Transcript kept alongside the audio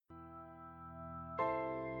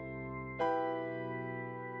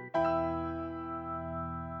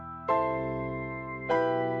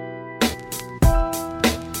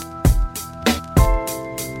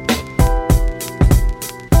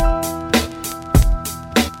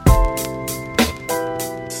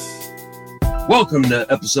Welcome to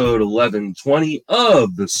episode 1120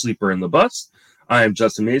 of The Sleeper and the Bust. I am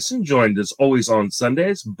Justin Mason, joined as always on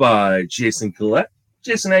Sundays by Jason Collette.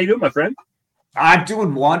 Jason, how you doing, my friend? I'm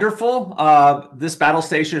doing wonderful. This battle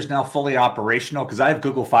station is now fully operational because I have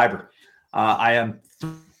Google Fiber. I am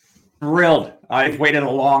thrilled. I've waited a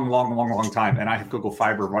long time, and I have Google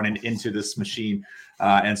Fiber running into this machine.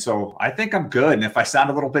 And so I think I'm good. And if I sound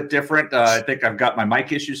a little bit different, I think I've got my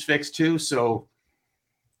mic issues fixed too. So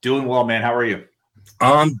doing well, man. How are you?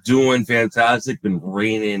 I'm doing fantastic. Been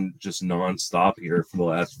raining just nonstop here for the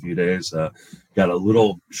last few days. Got a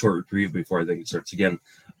little short reprieve before I think it starts again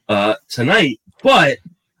tonight. But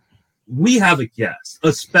we have a guest,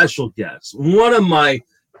 a special guest, one of my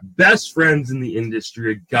best friends in the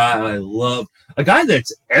industry, a guy I love, a guy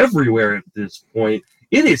that's everywhere at this point.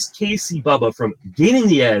 It is Casey Bubba from Gaining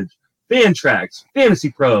the Edge, Fantrax, Fantasy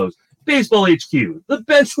Pros, Baseball HQ, the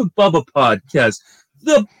Bench with Bubba podcast,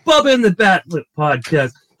 the Bubba and the Batlip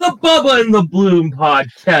podcast, the Bubba and the Bloom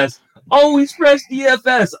podcast, Always Fresh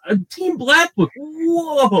DFS, Team Black Book.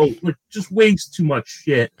 Whoa, just way too much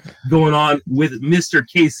shit going on with Mr.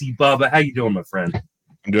 Casey Bubba. How you doing, my friend?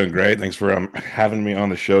 I'm doing great. Thanks for having me on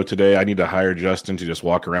the show today. I need to hire Justin to just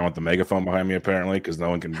walk around with the megaphone behind me, apparently, because no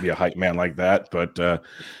one can be a hype man like that. But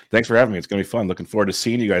thanks for having me. It's going to be fun. Looking forward to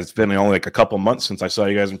seeing you guys. It's been only like a couple months since I saw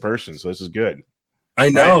you guys in person, so this is good. I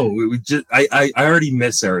know. We just I already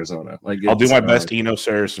miss Arizona. I'll do my best Eno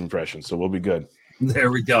Saris impression, so we'll be good.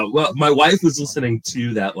 There we go. Well, my wife was listening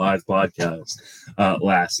to that live podcast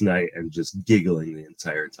last night and just giggling the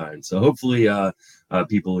entire time. So hopefully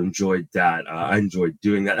people enjoyed that. I enjoyed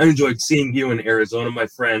doing that. I enjoyed seeing you in Arizona, my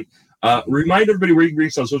friend. Remind everybody where you can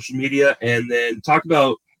reach on social media and then talk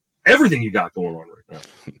about everything you got going on right now.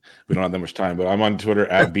 We don't have that much time, but I'm on Twitter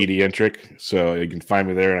at BDentric. So you can find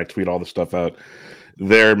me there and I tweet all the stuff out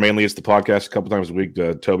there. Mainly it's the podcast a couple times a week.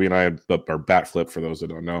 Toby and I, our Bat Flip, for those that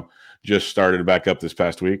don't know, just started back up this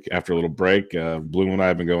past week after a little break. Bloom and I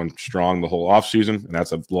have been going strong the whole off season, and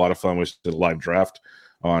that's a lot of fun. We did a live draft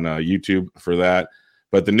on YouTube for that.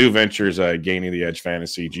 But the new venture is Gaining the Edge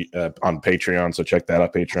Fantasy on Patreon, so check that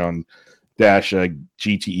out,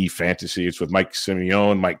 Patreon-GTE Fantasy. It's with Mike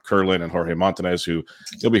Simeone, Mike Curlin, and Jorge Montanez, who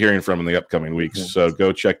you'll be hearing from in the upcoming weeks. Mm-hmm. So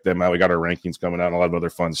go check them out. We got our rankings coming out and a lot of other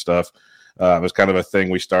fun stuff. It was kind of a thing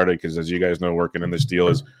we started because, as you guys know, working in this deal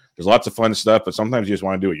is there's lots of fun stuff, but sometimes you just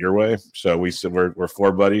want to do it your way. So we're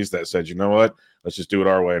four buddies that said, you know what, let's just do it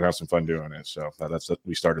our way and have some fun doing it. So that's what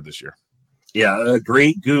we started this year. Yeah, a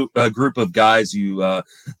great group of guys you have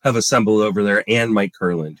assembled over there, and Mike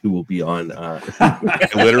Curlin, who will be on. I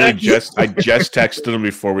just texted him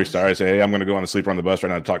before we started. I said, hey, I'm going to go on the Sleeper on the Bus right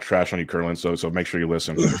now to talk trash on you, Curlin. So make sure you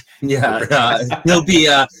listen. Yeah, he'll be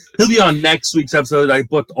on next week's episode. I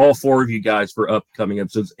booked all four of you guys for upcoming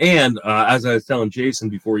episodes, and as I was telling Jason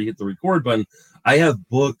before you hit the record button, I have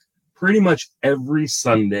booked pretty much every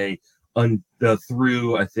Sunday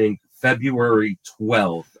through I think February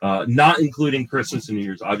 12th, not including Christmas and New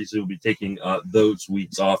Year's. Obviously, we'll be taking those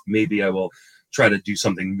weeks off. Maybe I will try to do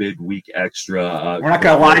something midweek extra. We're not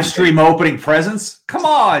going to live stream opening presents? Come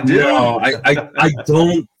on, dude. No, I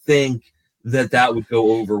don't think that would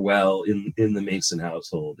go over well in the Mason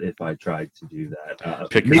household if I tried to do that.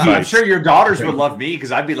 I'm sure your daughters would love me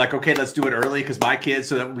because I'd be like, okay, let's do it early because my kids,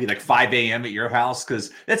 so that would be like 5 a.m. at your house because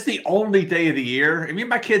that's the only day of the year. I mean,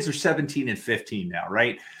 my kids are 17 and 15 now,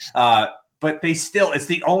 right? But it's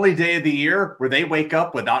the only day of the year where they wake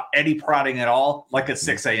up without any prodding at all, like at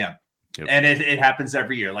 6 a.m. Yep. And it happens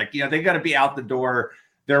every year. Like, they got to be out the door.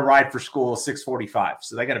 Their ride for school is 6:45.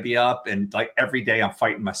 So they got to be up, and like every day I'm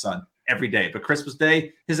fighting my son. Every day, but Christmas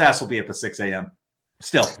Day, his ass will be up at 6 a.m.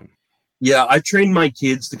 Still. Yeah, I trained my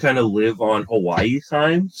kids to kind of live on Hawaii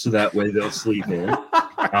time, so that way they'll sleep in.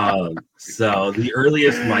 So the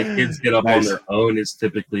earliest my kids get up on their own is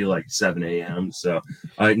typically like 7 a.m. So,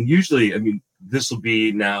 and usually, I mean, this will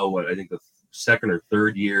be now I think the second or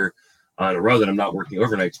third year in a row that I'm not working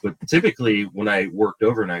overnights. But typically, when I worked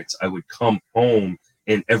overnights, I would come home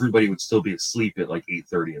and everybody would still be asleep at like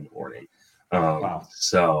 8:30 in the morning. Wow.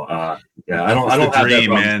 So yeah, I don't have that problem.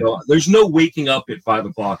 Man. So, there's no waking up at 5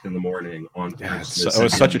 o'clock in the morning on Christmas. It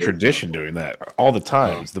was such a tradition doing that all the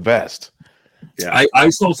time. It's the best. Yeah, I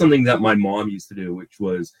saw something that my mom used to do, which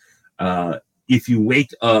was if you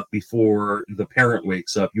wake up before the parent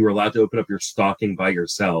wakes up, you are allowed to open up your stocking by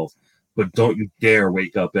yourself, but don't you dare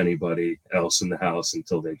wake up anybody else in the house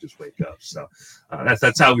until they just wake up. So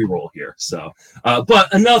that's how we roll here. So,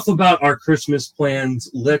 but enough about our Christmas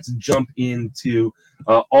plans. Let's jump into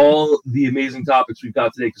all the amazing topics we've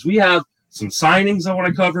got today, because we have some signings I want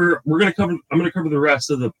to cover. I'm going to cover the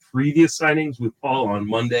rest of the previous signings with Paul on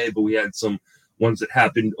Monday, but we had some ones that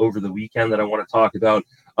happened over the weekend that I want to talk about.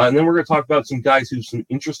 And then we're going to talk about some guys who've some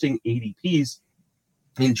interesting ADPs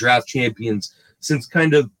in Draft Champions since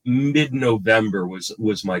kind of mid-November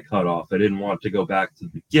was my cutoff. I didn't want to go back to the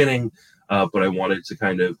beginning, but I wanted to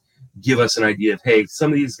kind of give us an idea of, hey,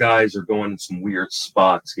 some of these guys are going in some weird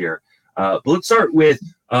spots here. But let's start with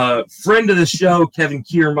friend of the show, Kevin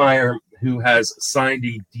Kiermaier, who has signed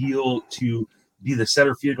a deal to be the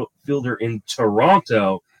center fielder in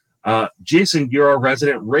Toronto. Jason, you're our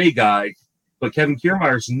resident Ray guy, but Kevin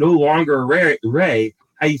Kiermaier is no longer Ray.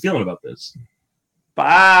 How you feeling about this?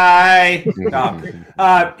 Bye.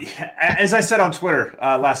 As I said on Twitter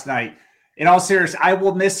last night, in all seriousness, I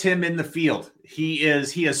will miss him in the field. He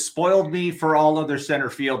has spoiled me for all other center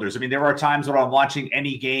fielders. I mean, there are times when I'm watching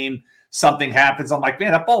any game, something happens, I'm like,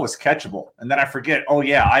 man, that ball was catchable. And then I forget, oh,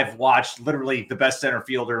 yeah, I've watched literally the best center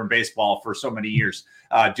fielder in baseball for so many years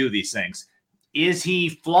do these things. Is he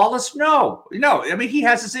flawless? No. I mean, he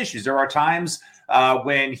has his issues. There are times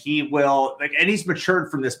when he will, and he's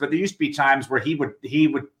matured from this, but there used to be times where he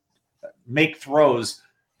would make throws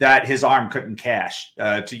that his arm couldn't cash,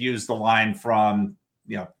 to use the line from,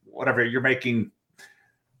 whatever you're making,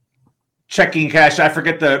 checking cash. I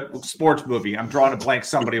forget the sports movie. I'm drawing a blank.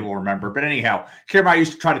 Somebody will remember. But anyhow, Kiermaier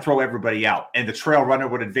used to try to throw everybody out, and the trail runner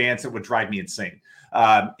would advance. It would drive me insane.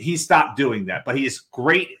 He stopped doing that, but he's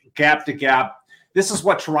great gap to gap. This is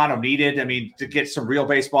what Toronto needed. I mean, to get some real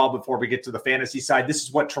baseball before we get to the fantasy side, this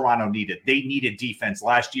is what Toronto needed. They needed defense.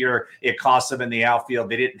 Last year, it cost them in the outfield.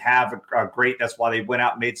 They didn't have a great, that's why they went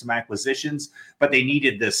out and made some acquisitions, but they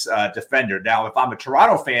needed this defender. Now, if I'm a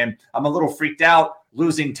Toronto fan, I'm a little freaked out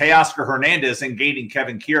losing Teoscar Hernandez and gaining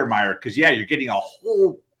Kevin Kiermaier because, yeah, you're getting a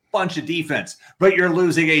whole bunch of defense, but you're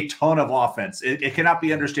losing a ton of offense. It cannot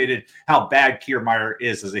be understated how bad Kiermaier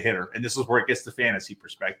is as a hitter, and this is where it gets the fantasy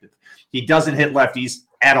perspective. He doesn't hit lefties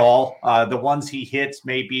at all. The ones he hits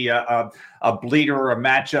may be a bleeder or a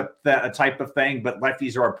matchup type of thing, but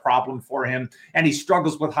lefties are a problem for him, and he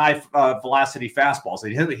struggles with high velocity fastballs.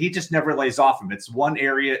 He just never lays off them. It's one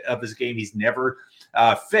area of his game he's never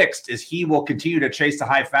fixed, is he will continue to chase the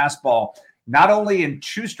high fastball, not only in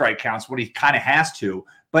 2-strike counts when he kind of has to,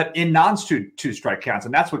 but in non-2-strike counts.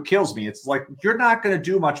 And that's what kills me. It's like, you're not going to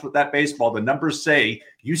do much with that baseball. The numbers say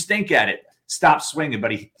you stink at it, stop swinging,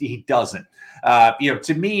 but he doesn't.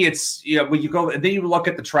 To me, it's, when you go and then you look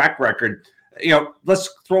at the track record, let's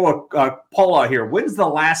throw a poll out here. When's the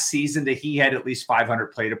last season that he had at least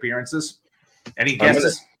 500 plate appearances? Any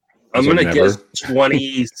guesses? I'm going to guess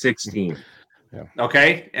 2016. Yeah.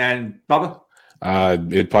 Okay. And Bubba?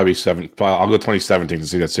 It'd probably be I'll go 2017 to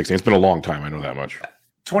see that 16. It's been a long time. I know that much.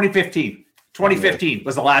 2015. 2015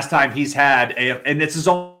 was the last time he's had and it's his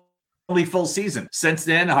only full season. Since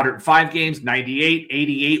then, 105 games, 98,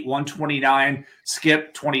 88, 129,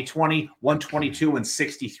 skip 2020, 122, and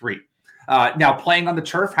 63. Now, playing on the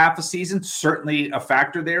turf half a season, certainly a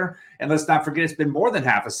factor there. And let's not forget, it's been more than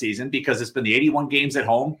half a season because it's been the 81 games at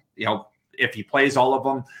home. If he plays all of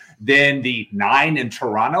them, then the 9 in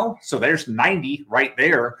Toronto. So there's 90 right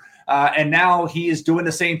there. And now he is doing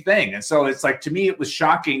the same thing. And so it's like, to me, it was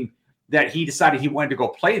shocking that he decided he wanted to go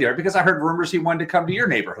play there because I heard rumors he wanted to come to your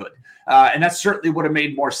neighborhood. And that certainly would have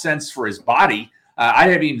made more sense for his body. I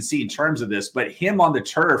haven't even seen terms of this, but him on the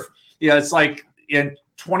turf, it's like in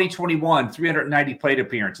 2021, 390 plate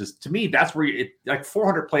appearances. To me, that's where like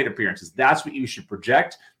 400 plate appearances. That's what you should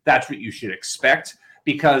project. That's what you should expect,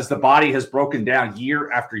 because the body has broken down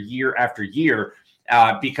year after year after year.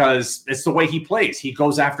 Because it's the way he plays. He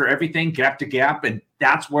goes after everything gap to gap. And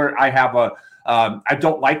that's where I have I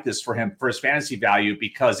don't like this for him, for his fantasy value,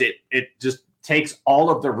 because it just takes all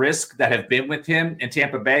of the risk that have been with him in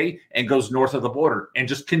Tampa Bay and goes north of the border and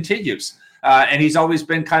just continues. And he's always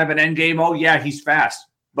been kind of an end game. Oh yeah, he's fast,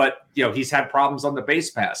 but he's had problems on the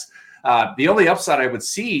base pass. The only upside I would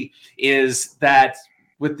see is that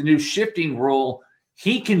with the new shifting rule,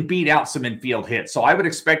 he can beat out some infield hits. So I would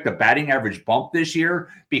expect a batting average bump this year,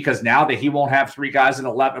 because now that he won't have 3 guys on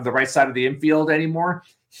the right side of the infield anymore,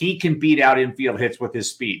 he can beat out infield hits with his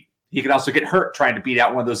speed. He can also get hurt trying to beat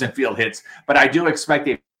out one of those infield hits. But I do expect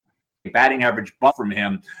a batting average bump from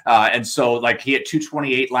him. And so like he had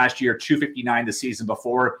 228 last year, 259 the season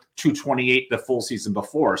before, 228 the full season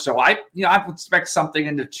before. So I would expect something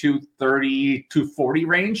in the 230, 240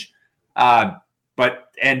 range.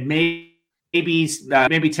 And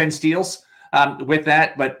maybe 10 steals with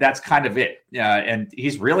that, but that's kind of it. And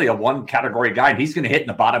he's really a one category guy, and he's going to hit in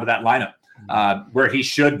the bottom of that lineup where he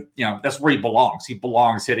should, that's where he belongs. He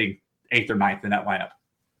belongs hitting 8th or 9th in that lineup.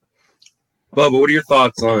 Bubba, what are your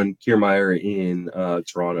thoughts on Kiermaier in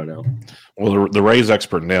Toronto now? Well, the Rays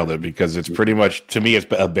expert nailed it because it's pretty much, to me, it's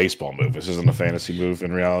a baseball move. This isn't a fantasy move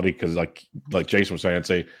in reality because, like Jason was saying,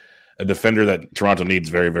 it's a defender that Toronto needs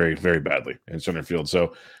very, very, very badly in center field.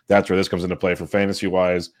 So that's where this comes into play for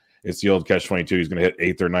fantasy-wise. It's the old catch-22. He's going to hit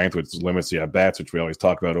 8th or 9th, which limits the at-bats, which we always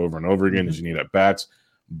talk about over and over again, is you need at-bats.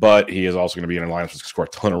 But he is also going to be in a lineup to score a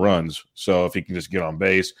ton of runs. So if he can just get on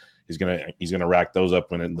base, he's gonna rack those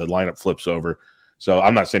up when the lineup flips over. So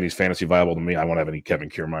I'm not saying he's fantasy viable to me. I won't have any Kevin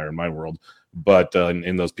Kiermaier in my world. But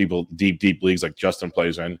in those people deep leagues like Justin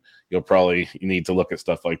plays in, you need to look at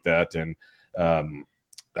stuff like that. And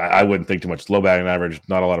I wouldn't think too much. Low batting average,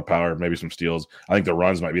 not a lot of power, maybe some steals. I think the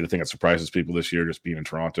runs might be the thing that surprises people this year, just being in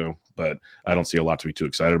Toronto. But I don't see a lot to be too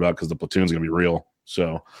excited about because the platoon's going to be real.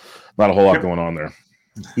 So not a whole lot going on there.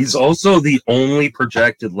 He's also the only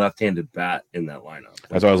projected left-handed bat in that lineup.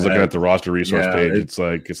 That's why I was looking at the roster resource page.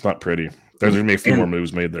 It's not pretty. There's going to be a few more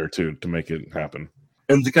moves made there too to make it happen.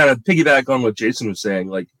 And to kind of piggyback on what Jason was saying,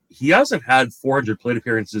 like he hasn't had 400 plate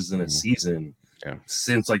appearances in a season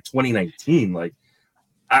since like 2019. Like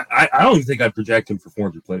I don't even think I'd project him for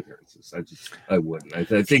 400 plate appearances. I wouldn't. I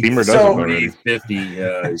think 50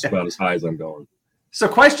 is about as high as I'm going. So,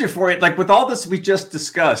 question for you: like with all this we just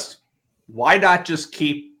discussed, why not just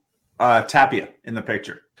keep Tapia in the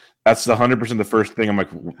picture? That's 100% the first thing. I'm like,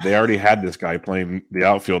 they already had this guy playing the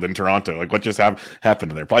outfield in Toronto. Like, what just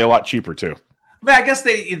happened to there? Probably a lot cheaper too. I guess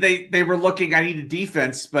they were looking. I need a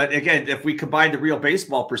defense, but again, if we combine the real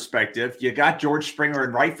baseball perspective, you got George Springer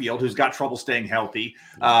in right field, who's got trouble staying healthy,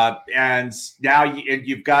 and now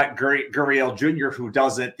you've got Gurriel Jr., who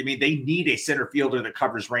doesn't. I mean, they need a center fielder that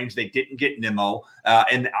covers range. They didn't get Nimmo,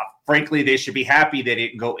 and frankly, they should be happy they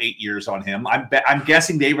didn't go 8 years on him. I'm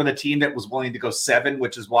guessing they were the team that was willing to go 7,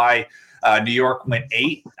 which is why New York went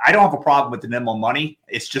 8. I don't have a problem with the Nimmo money.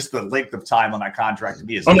 It's just the length of time on that contract to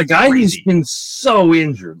me is on the guy who's been so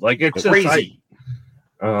injured. Like it's crazy.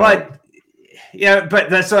 But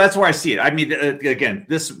that's where I see it. I mean, again,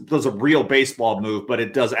 this was a real baseball move, but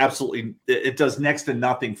it does next to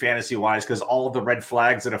nothing fantasy wise because all of the red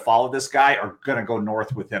flags that have followed this guy are going to go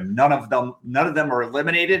north with him. None of them are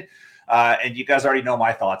eliminated. And you guys already know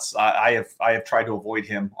my thoughts. I have tried to avoid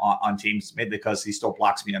him on teams, mainly because he still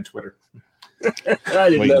blocks me on Twitter. I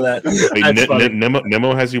didn't know that.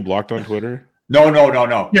 Nimmo has you blocked on Twitter? No.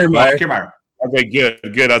 Kiermaier. Okay,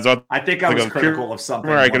 good. I think I was critical of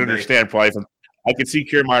something. I can understand probably. I could see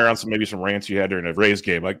Kiermaier on some rants you had during a Rays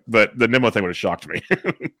game, but the Nimmo thing would have shocked me.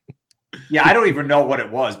 Yeah, I don't even know what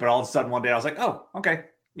it was, but all of a sudden one day I was like, oh, okay,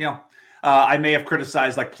 I may have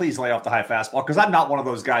criticized, like, please lay off the high fastball because I'm not one of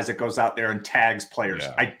those guys that goes out there and tags players.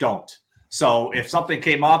 Yeah. I don't. So if something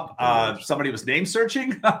came up, somebody was name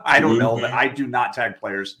searching, I don't know, but I do not tag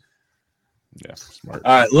players. Yeah, smart.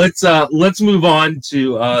 All right, let's move on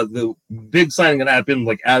to the big signing that happened.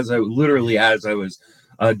 Like as I was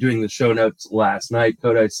doing the show notes last night,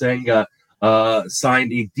 Kodai Senga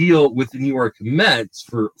signed a deal with the New York Mets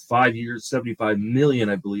for 5 years, $75 million,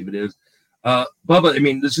 I believe it is. Bubba, I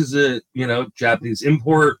mean, this is a Japanese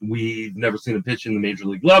import. We've never seen a pitch in the major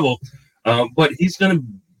league level, but he's going to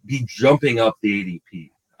be jumping up the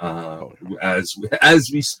ADP as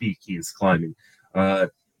we speak. He is climbing.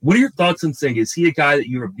 What are your thoughts on saying? Is he a guy that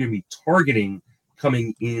you're going to be targeting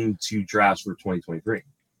coming into drafts for 2023?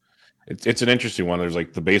 It's an interesting one. There's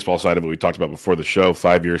like the baseball side of it we talked about before the show.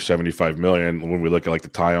 5 years, $75 million. When we look at like the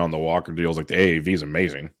Tyon, the Walker deals, like the AAV is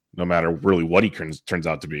amazing. No matter really what he turns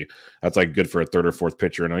out to be, that's like good for a third or fourth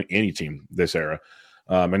pitcher in any team this era.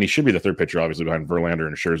 And he should be the third pitcher, obviously, behind Verlander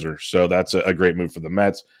and Scherzer. So that's a great move for the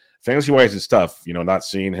Mets. Fantasy-wise, it's tough, not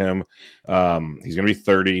seeing him. He's going to be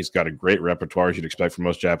 30. He's got a great repertoire, as you'd expect from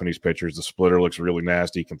most Japanese pitchers. The splitter looks really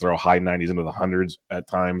nasty. He can throw high 90s into the hundreds at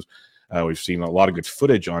times. We've seen a lot of good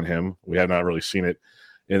footage on him. We have not really seen it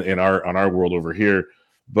in our world over here.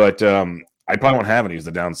 But I probably won't have any is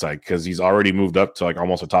the downside because he's already moved up to like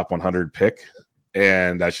almost a top 100 pick.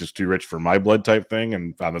 And that's just too rich for my blood type thing.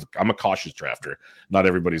 And I'm a cautious drafter. Not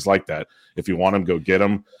everybody's like that. If you want him, go get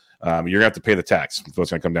him. You're going to have to pay the tax. That's what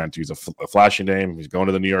it's going to come down to. He's a flashy name. He's going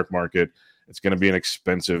to the New York market. It's going to be an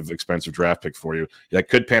expensive draft pick for you. That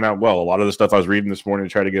could pan out well. A lot of the stuff I was reading this morning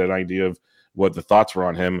to try to get an idea of what the thoughts were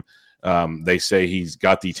on him. They say he's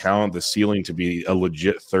got the talent, the ceiling to be a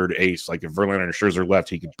legit third ace. Like if Verlander and Scherzer left,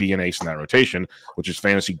 he could be an ace in that rotation, which is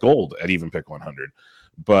fantasy gold at even pick 100.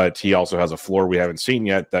 But he also has a floor we haven't seen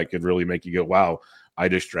yet that could really make you go, wow, I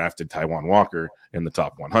just drafted Taijuan Walker in the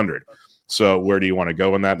top 100. So where do you want to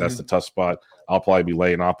go in that? That's the tough spot. I'll probably be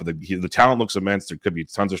laying off, but the talent looks immense. There could be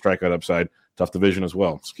tons of strikeout upside. Tough division as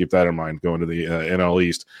well. So keep that in mind going to the NL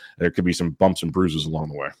East. There could be some bumps and bruises along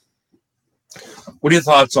the way. What are your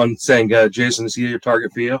thoughts on Senga, Jason? Is he your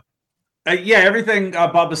target for you? Yeah, everything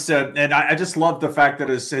Bubba said, and I just love the fact that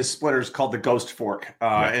his splitter is called the Ghost Fork,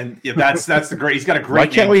 and that's the great. He's got a great. Why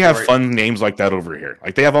can't we have fun names like that over here?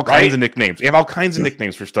 Like they have all kinds of nicknames. They have all kinds of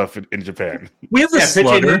nicknames for stuff in Japan. We have the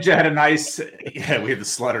Pitching Ninja had a nice. Yeah, we have the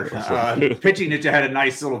Slutter. Pitching Ninja had a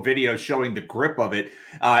nice little video showing the grip of it,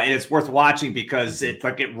 and it's worth watching because it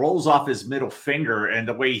rolls off his middle finger, and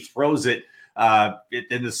the way he throws it,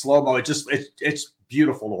 in the slow mo, it's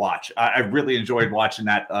beautiful to watch. I really enjoyed watching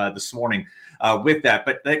that this morning with that.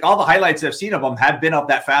 But like all the highlights I've seen of them have been of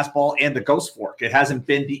that fastball and the Ghost Fork. It hasn't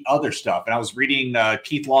been the other stuff. And I was reading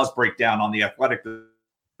Keith Law's breakdown on The Athletic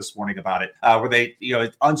this morning about it, where they,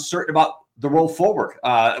 uncertain about the roll forward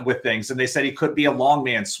with things. And they said he could be a long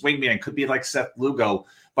man, swing man, could be like Seth Lugo.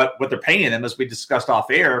 But what they're paying him, as we discussed off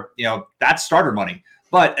air, that's starter money.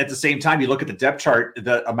 But at the same time, you look at the depth chart,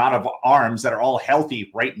 the amount of arms that are all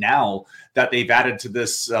healthy right now that they've added to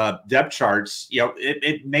this depth charts,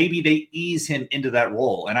 it maybe they ease him into that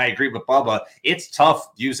role. And I agree with Bubba. It's tough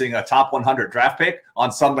using a top 100 draft pick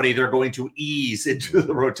on somebody they're going to ease into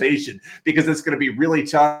the rotation because it's going to be really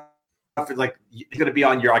tough. Like you're going to be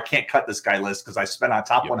on your I can't cut this guy list because I spent a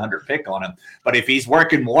top 100 pick on him. But if he's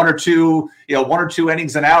working one or two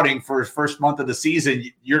innings and outing for his first month of the season,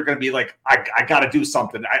 you're going to be like, I got to do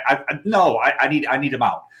something. I need him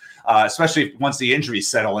out, especially once the injuries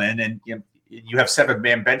settle in and you have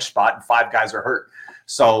 7-man bench spot and 5 guys are hurt.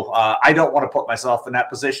 So I don't want to put myself in that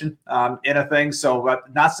position in a thing. So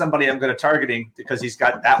not somebody I'm going to targeting because he's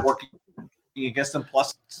got that working against him.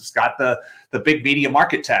 Plus, it's got the big media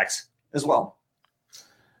market tax as well.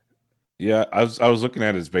 Yeah, I was looking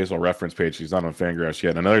at his baseball reference page. He's not on Fangraphs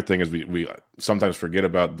yet. Another thing is we sometimes forget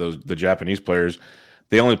about the Japanese players.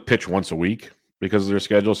 They only pitch once a week because of their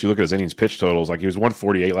schedule. So you look at his innings pitch totals. Like he was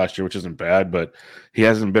 148 last year, which isn't bad, but he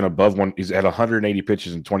hasn't been above one. He's had 180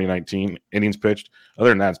 pitches in 2019 innings pitched. Other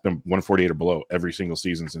than that, it's been 148 or below every single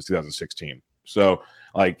season since 2016. So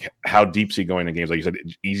like how deep's he going in games? Like you said,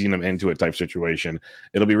 easing them into a type situation.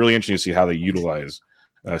 It'll be really interesting to see how they utilize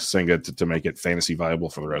Senga to make it fantasy viable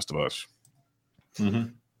for the rest of us. Mm-hmm.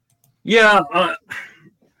 Yeah,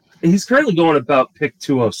 he's currently going about pick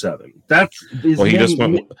 207. He just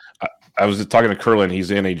went. I was talking to Curlin.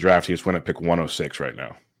 He's in a draft. He just went at pick 106 right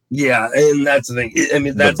now. Yeah, and that's the thing. I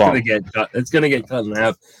mean, that's going to get cut. It's going to get cut in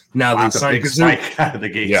half. Now they signed spike out of the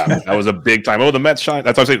gate. Yeah, that was a big time. Oh, the Mets shine.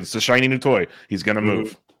 That's what I'm saying. It's a shiny new toy. He's going to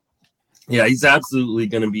move. Yeah, he's absolutely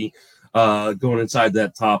going to be going inside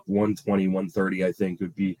that top 120, 130, I think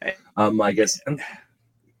would be my guess. I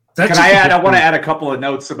want to add a couple of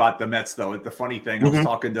notes about the Mets, though. The funny thing, I was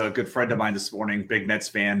talking to a good friend of mine this morning, big Mets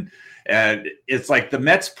fan, and it's like the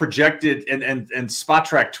Mets projected, and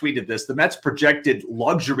Spotrac tweeted this, the Mets projected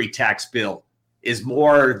luxury tax bill is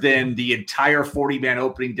more than the entire 40-man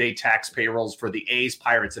opening day tax payrolls for the A's,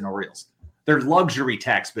 Pirates, and Orioles. Their luxury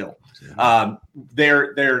tax bill.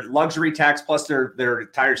 Their luxury tax plus their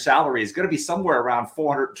entire salary is going to be somewhere around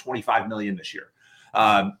 $425 million this year.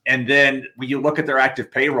 And then when you look at their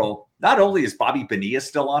active payroll, not only is Bobby Bonilla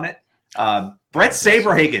still on it, Brett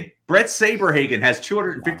Saberhagen has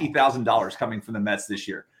 $250,000 coming from the Mets this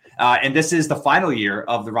year. And this is the final year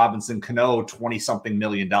of the Robinson Cano $20-something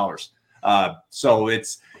million. So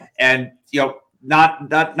it's, and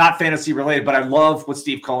not fantasy related, but I love what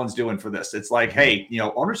Steve Cohen's doing for this. It's like, hey,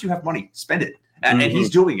 owners, you have money, spend it. And he's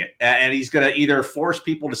doing it. And he's going to either force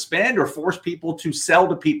people to spend or force people to sell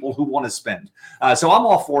to people who want to spend. So I'm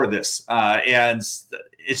all for this. And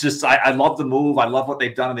it's just, I love the move. I love what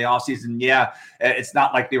they've done in the offseason. Yeah, it's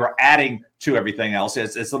not like they were adding to everything else.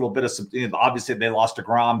 It's a little bit of something. Obviously, they lost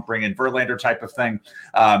DeGrom, bring in Verlander type of thing.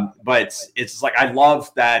 But it's like, I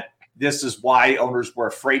love that. This is why owners were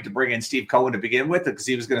afraid to bring in Steve Cohen to begin with, because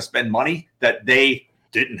he was going to spend money that they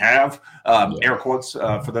didn't have, air quotes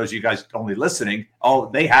for those of you guys only listening. Oh,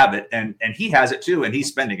 they have it, and he has it too, and he's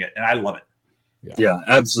spending it, and I love it. Yeah,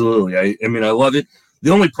 absolutely. I mean, I love it. The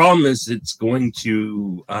only problem is it's going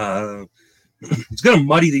to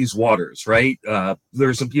muddy these waters, right? There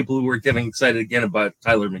are some people who were getting excited again about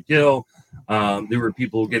Tyler McGill. There were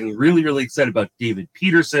people getting really, really excited about David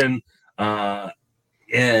Peterson.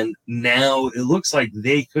 And now it looks like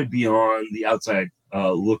they could be on the outside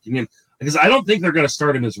looking in, because I don't think they're going to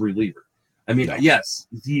start him as a reliever. I mean, yes,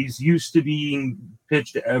 he's used to being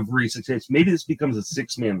pitched every 6 days. Maybe this becomes a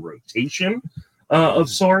 6-man rotation of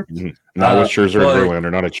sorts. Not with Scherzer and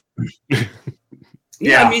Verlander, not a.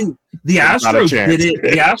 Yeah, I mean, the Astros did it.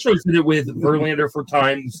 The Astros did it with Verlander for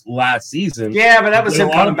times last season. Yeah, but that was him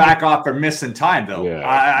coming back off for missing time, though.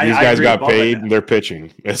 Yeah. These guys got paid, and they're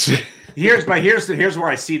pitching. Here's where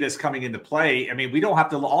I see this coming into play. I mean, we don't have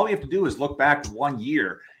to. All we have to do is look back 1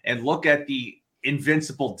 year and look at the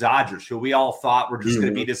invincible Dodgers, who we all thought were just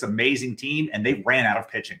going to be this amazing team, and they ran out of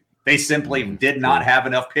pitching. They simply did not have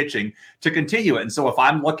enough pitching to continue it. And so if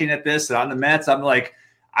I'm looking at this and on the Mets, I'm like,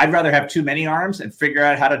 I'd rather have too many arms and figure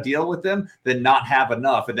out how to deal with them than not have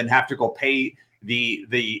enough and then have to go pay the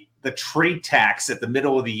trade tax at the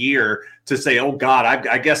middle of the year to say, oh God,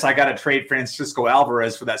 I guess I got to trade Francisco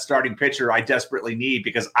Alvarez for that starting pitcher I desperately need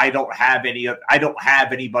because I don't have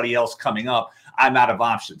anybody else coming up. I'm out of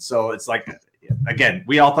options. So it's like, again,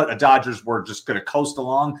 we all thought the Dodgers were just going to coast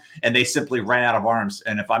along, and they simply ran out of arms.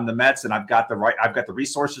 And if I'm the Mets and I've got the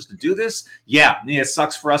resources to do this, it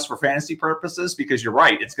sucks for us for fantasy purposes because you're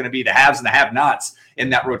right. It's going to be the haves and the have-nots in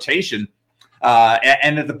that rotation.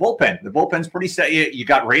 And the bullpen's pretty set. You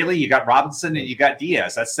got Raley, you got Robinson, and you got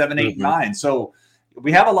Diaz. That's 7, 8, 9. So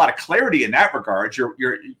we have a lot of clarity in that regard.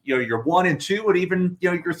 You're 1 and 2, and even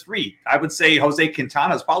you're 3. I would say Jose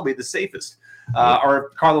Quintana is probably the safest,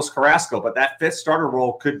 or Carlos Carrasco. But that 5th starter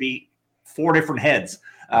role could be 4 different heads.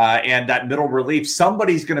 And that middle relief,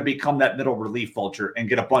 somebody's going to become that middle relief vulture and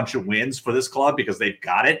get a bunch of wins for this club because they've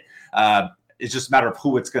got it. It's just a matter of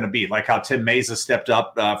who it's going to be. Like how Tim Meza stepped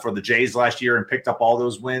up for the Jays last year and picked up all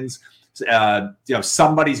those wins.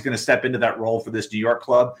 Somebody's going to step into that role for this New York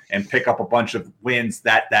club and pick up a bunch of wins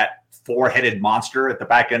that 4-headed monster at the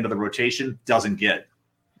back end of the rotation doesn't get.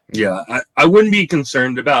 Yeah, I wouldn't be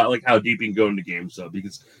concerned about like how deep you can go into games though,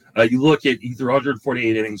 because you look at he threw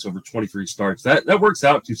 148 innings over 23 starts. That works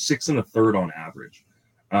out to 6 1/3 on average.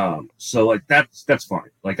 So like that's fine.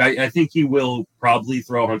 Like I think he will probably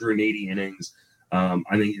throw 180 innings. I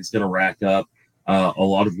think he's going to rack up a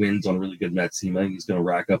lot of wins on a really good Mets team. I think he's going to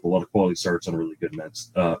rack up a lot of quality starts on a really good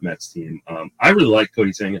Mets team. I really like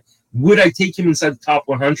Cody Senga. Would I take him inside the top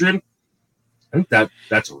 100? I think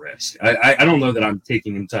that's a risk. I don't know that I'm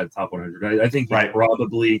taking him inside the top 100. I think he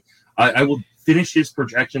probably. I will finish his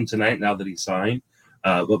projection tonight now that he's signed.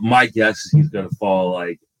 But my guess is he's going to fall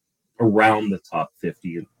like around the top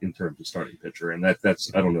 50 in terms of starting pitcher, and that's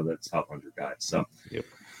I don't know that's top 100 guys. So, yep.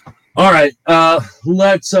 All right,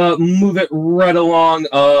 let's move it right along.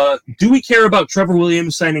 Do we care about Trevor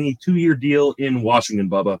Williams signing a 2-year deal in Washington,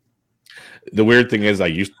 Bubba? The weird thing is I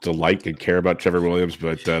used to like and care about Trevor Williams,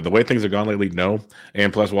 but the way things have gone lately, no.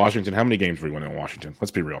 And plus Washington, how many games are we winning in Washington? Let's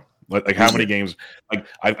be real. Like how many games? Like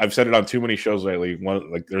I've said it on too many shows lately.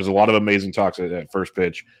 There's a lot of amazing talks at first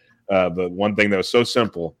pitch, but one thing that was so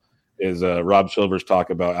simple is Rob Silver's talk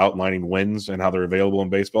about outlining wins and how they're available in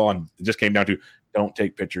baseball, and it just came down to don't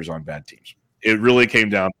take pitchers on bad teams. It really came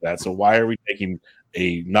down to that. So why are we taking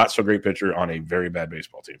a not so great pitcher on a very bad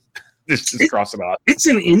baseball team? Just cross it out. It's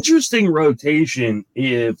an interesting rotation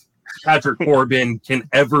if Patrick Corbin can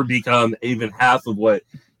ever become even half of what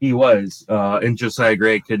he was, and Josiah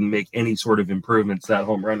Gray couldn't make any sort of improvements to that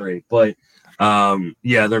home run rate. But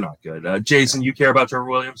they're not good. Jason, you care about Trevor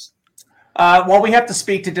Williams? Well, we have to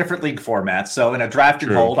speak to different league formats. So in a draft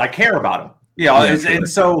and hold, I care about him. And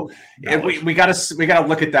so we got to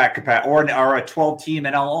look at that or a 12-team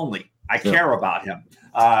NL only. I care about him.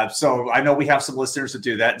 So I know we have some listeners that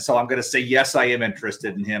do that, and so I'm going to say yes, I am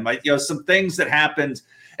interested in him. Some things that happened,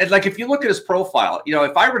 and like if you look at his profile,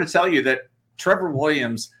 if I were to tell you that Trevor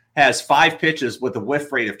Williams has 5 pitches with a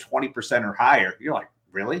whiff rate of 20% or higher, you're like,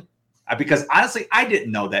 really? Because honestly, I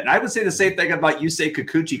didn't know that. And I would say the same thing about Yusei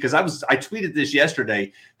Kikuchi, because I tweeted this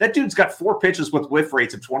yesterday. That dude's got 4 pitches with whiff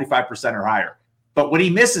rates of 25% or higher. But when he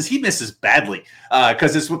misses badly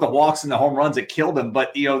because it's with the walks and the home runs that killed him.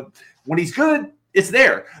 But, when he's good, it's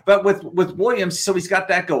there. But with Williams, so he's got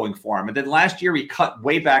that going for him. And then last year he cut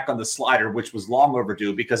way back on the slider, which was long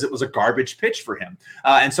overdue because it was a garbage pitch for him.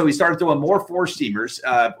 And so he started throwing more 4-seamers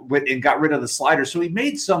and got rid of the slider. So he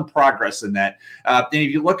made some progress in that. And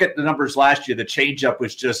if you look at the numbers last year, the changeup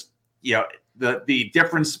was just, the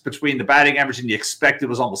difference between the batting average and the expected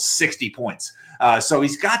was almost 60 points. So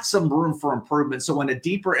he's got some room for improvement. So in a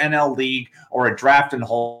deeper NL league or a draft and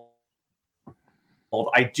hold,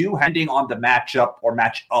 I do depending on the matchup or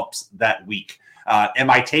matchups that week. Am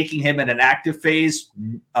I taking him in an active phase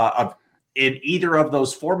in either of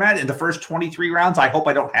those formats in the first 23 rounds? I hope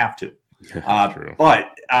I don't have to.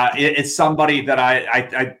 But it's somebody that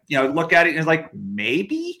I look at it and it's like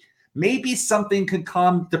maybe something could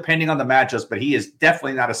come depending on the matchups, but he is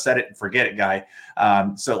definitely not a set it and forget it guy.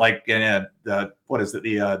 So like in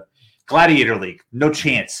the Gladiator League, no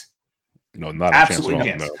chance. No, not absolutely a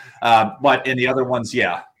chance at all, no. But in the other ones,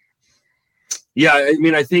 yeah. Yeah, I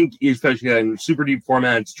mean, I think especially in super deep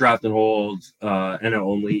formats, draft and hold, NL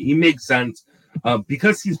only, he makes sense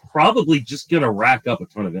because he's probably just going to rack up a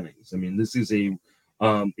ton of innings. I mean, this is a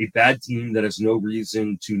a bad team that has no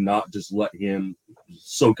reason to not just let him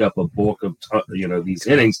soak up a bulk of these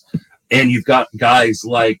innings. And you've got guys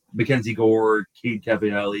like Mackenzie Gore, Cade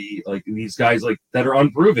Cavalli, like these guys like that are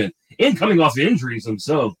unproven and coming off injuries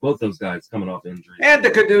themselves. Both those guys coming off injuries. And the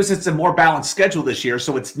good news, it's a more balanced schedule this year,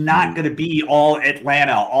 so it's not going to be all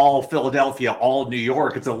Atlanta, all Philadelphia, all New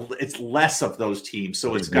York. It's less of those teams,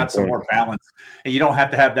 so it's got some more balance, and you don't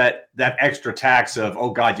have to have that extra tax of, oh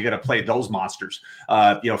God, you got to play those monsters.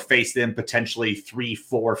 Face them potentially 3,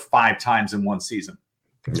 4, 5 times in one season.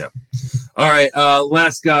 Yeah. All right.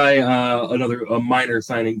 Last guy, a minor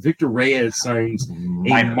signing. Victor Reyes signs a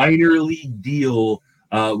minor league deal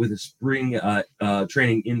with a spring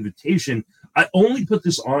training invitation. I only put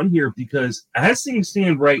this on here because as things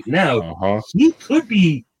stand right now, he could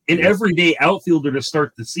be an everyday outfielder to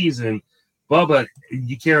start the season. Bubba,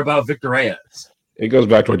 you care about Victor Reyes? It goes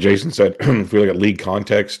back to what Jason said. If we look at league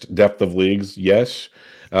context, depth of leagues, yes.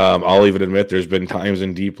 I'll even admit there's been times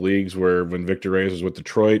in deep leagues where when Victor Reyes was with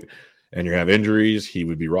Detroit and you have injuries, he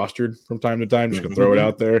would be rostered from time to time. Just gonna throw it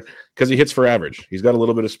out there because he hits for average. He's got a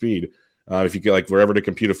little bit of speed. If you get like wherever to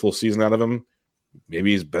compute a full season out of him,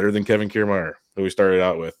 maybe he's better than Kevin Kiermaier, who we started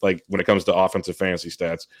out with, like when it comes to offensive fantasy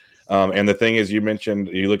stats. And the thing is, you mentioned,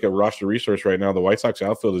 you look at roster resource right now, the White Sox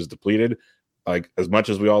outfield is depleted. Like as much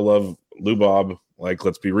as we all love Lou Bob, like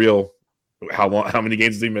let's be real. How many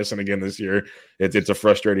games is he missing again this year? It's a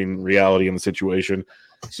frustrating reality in the situation.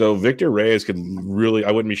 So Victor Reyes could really,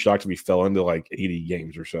 I wouldn't be shocked if he fell into like 80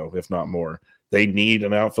 games or so, if not more. They need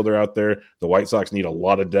an outfielder out there. The White Sox need a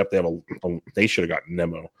lot of depth. They should have gotten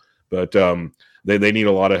Nemo, but they need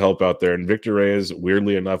a lot of help out there. And Victor Reyes,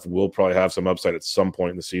 weirdly enough, will probably have some upside at some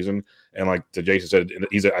point in the season. And like Jason said,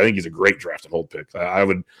 I think he's a great draft and hold pick. I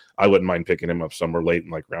wouldn't mind picking him up somewhere late in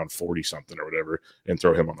like round 40 something or whatever and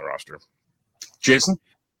throw him on the roster. Jason?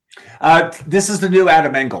 This is the new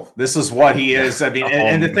Adam Engel. This is what he is. I mean,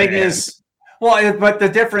 and the thing is, but the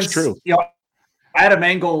difference, it's true. Adam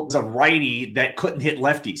Engel was a righty that couldn't hit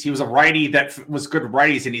lefties. He was a righty that was good at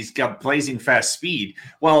righties, and he's got blazing fast speed.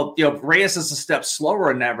 Well, Reyes is a step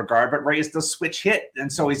slower in that regard, but Reyes does switch hit,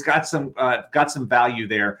 and so he's got some value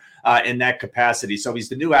there in that capacity. So he's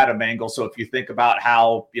the new Adam Engel. So if you think about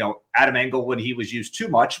how Adam Engel, when he was used too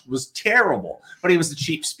much, was terrible, but he was the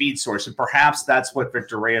cheap speed source, and perhaps that's what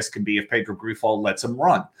Victor Reyes can be if Pedro Grifol lets him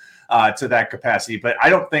run. To that capacity. But I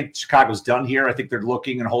don't think Chicago's done here. I think they're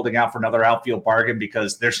looking and holding out for another outfield bargain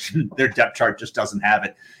because their depth chart just doesn't have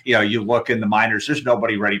it. You look in the minors, there's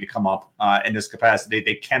nobody ready to come up in this capacity.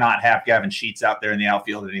 They cannot have Gavin Sheets out there in the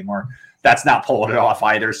outfield anymore. That's not pulling it off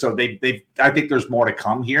either. So I think there's more to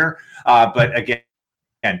come here. But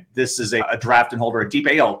again, this is a draft and holder, a deep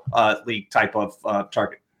AL league type of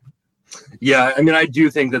target. Yeah, I mean, I do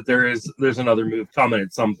think that there's another move coming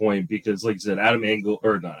at some point because, like you said,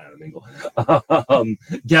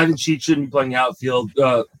 Gavin Sheets shouldn't be playing outfield.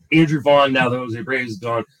 Andrew Vaughn, now that Jose Reyes is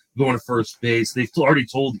gone, going to first base. They've already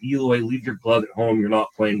told Eloy, leave your glove at home. You're not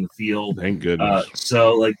playing the field. Thank goodness.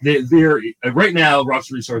 So, like, they're right now,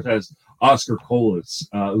 roster resource has Oscar Colas,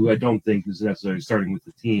 who I don't think is necessarily starting with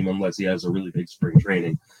the team unless he has a really big spring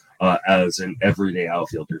training as an everyday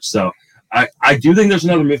outfielder. So, I do think there's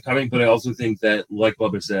another move coming, but I also think that, like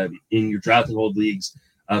Bubba said, in your draft and hold leagues,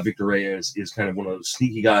 Victor Reyes is kind of one of those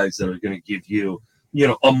sneaky guys that are going to give you,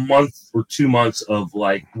 a month or 2 months of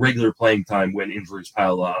like regular playing time when injuries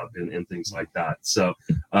pile up and things like that. So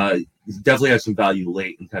definitely has some value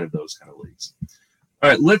late in kind of those kind of leagues.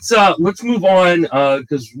 All right, let's move on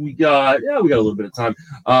because we got a little bit of time.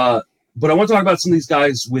 But I want to talk about some of these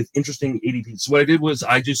guys with interesting ADPs. So what I did was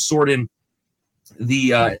I just sorted the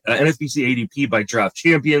NFBC ADP by draft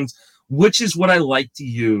champions, which is what I like to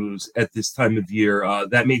use at this time of year.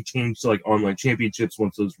 That may change to like online championships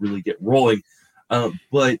once those really get rolling.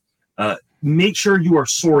 But make sure you are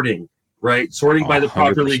sorting, right? Sorting by the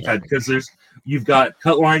proper league type, because you've got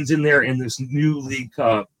cut lines in there in this new league,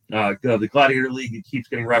 the Gladiator League. It keeps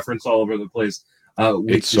getting referenced all over the place.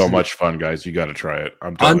 It's so much fun, guys. You got to try it.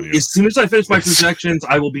 I'm telling you. As soon as I finish my projections,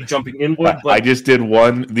 I will be jumping inward. But I just did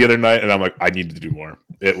one the other night, and I'm like, I need to do more.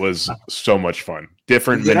 It was so much fun.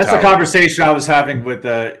 Different mentality. That's the conversation I was having with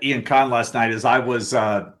Ian Kahn last night. Is I was,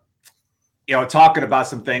 talking about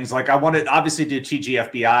some things. Like I wanted, obviously, to do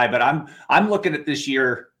TGFBI, but I'm looking at this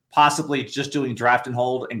year possibly just doing draft and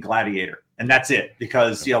hold and Gladiator, and that's it.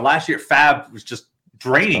 Because last year Fab was just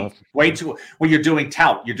draining way too. When you're doing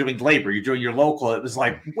tout, you're doing labor, you're doing your local, it was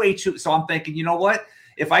like way too. So I'm thinking, you know what,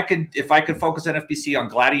 if I could focus NFBC on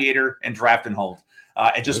Gladiator and draft and hold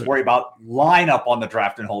and just worry about lineup on the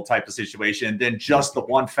draft and hold type of situation, and then just the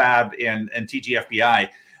one Fab and TGFBI,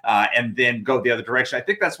 and then go the other direction. I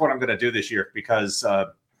think that's what I'm going to do this year because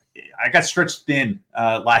I got stretched thin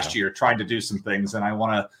last year trying to do some things, and I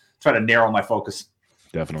want to try to narrow my focus.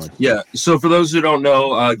 Definitely. Yeah. So for those who don't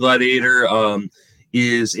know, Gladiator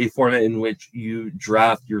is a format in which you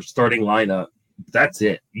draft your starting lineup. That's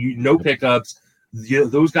it. No pickups.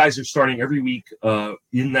 Those guys are starting every week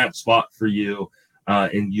in that spot for you,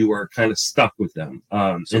 and you are kind of stuck with them.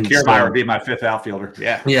 So Kiermaier would be my fifth outfielder.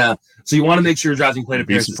 Yeah. Yeah. So you want to make sure you're drafting plate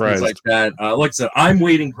appearances, things like that. Like I said, I'm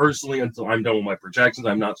waiting personally until I'm done with my projections.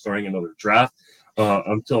 I'm not starting another draft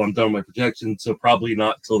until I'm done with my projections. So probably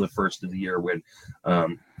not till the first of the year when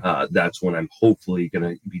that's when I'm hopefully going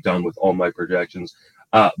to be done with all my projections.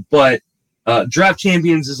 But Draft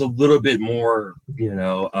Champions is a little bit more,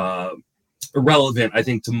 irrelevant, I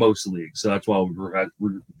think, to most leagues. So that's why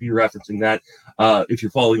we'll be referencing that. If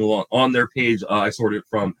you're following along on their page, I sorted it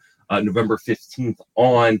from November 15th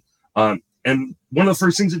on. And one of the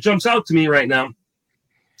first things that jumps out to me right now,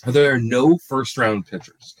 there are no first-round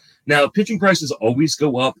pitchers. Now, pitching prices always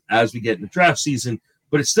go up as we get into draft season,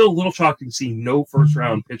 but it's still a little shocking to see no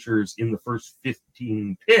first-round pitchers in the first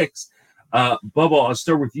 15 picks. Bubba, I'll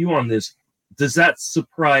start with you on this. Does that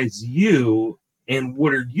surprise you? And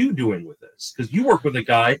what are you doing with this? Because you work with a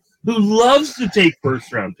guy who loves to take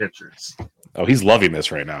first-round pitchers. Oh, he's loving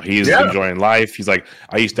this right now. He's enjoying life. He's like,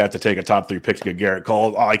 I used to have to take a top 3 pick to get Garrett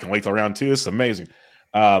Cole. Oh, I can wait till round 2. It's amazing.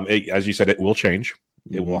 As you said, it will change.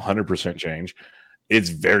 It will 100% change. It's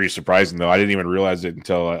very surprising, though. I didn't even realize it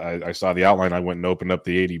until I saw the outline. I went and opened up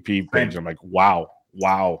the ADP page. I'm like,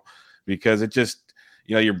 wow. Because it just,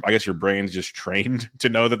 I guess your brain's just trained to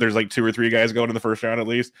know that there's like 2 or 3 guys going in the first round at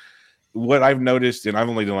least. What I've noticed, and I've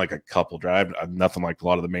only done like a couple drives, nothing like a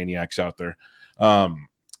lot of the maniacs out there.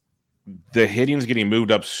 The hitting's getting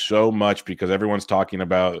moved up so much because everyone's talking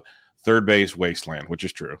about third base wasteland, which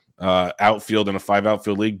is true. Outfield in a 5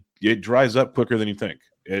 outfield league, it dries up quicker than you think.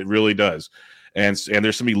 It really does. And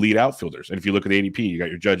there's some elite outfielders. And if you look at ADP, you got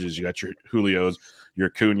your Judges, you got your Julios, your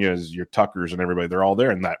Acuñas, your Tuckers, and everybody. They're all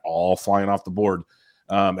there, and that all flying off the board.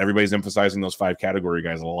 Everybody's emphasizing those 5 category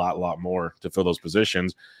guys a lot more to fill those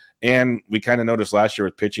positions. And we kind of noticed last year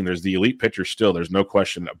with pitching, there's the elite pitchers still. There's no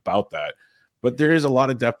question about that. But there is a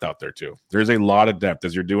lot of depth out there, too. There's a lot of depth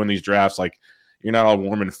as you're doing these drafts. Like, you're not all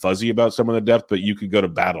warm and fuzzy about some of the depth, but you could go to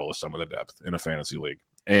battle with some of the depth in a fantasy league.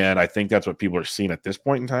 And I think that's what people are seeing at this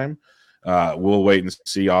point in time. We'll wait and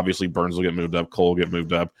see. Obviously, Burns will get moved up, Cole will get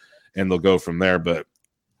moved up, and they'll go from there. But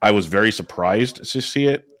I was very surprised to see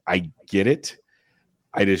it. I get it.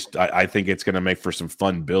 I think it's going to make for some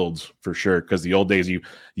fun builds for sure. Because the old days, you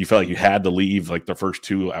felt like you had to leave like the first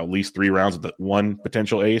 2, at least 3 rounds with the 1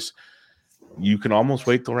 potential ace. You can almost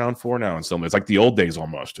wait till round 4 now. And still, it's like the old days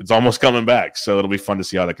almost. It's almost coming back. So it'll be fun to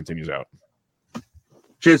see how that continues out.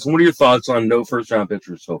 Jason, what are your thoughts on no first-round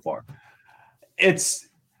pitchers so far?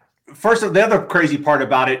 The other crazy part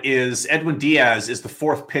about it is Edwin Diaz is the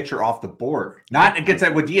 4th pitcher off the board. Not against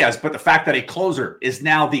Edwin Diaz, but the fact that a closer is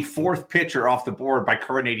now the 4th pitcher off the board by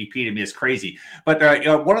current ADP to me is crazy. But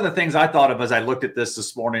one of the things I thought of as I looked at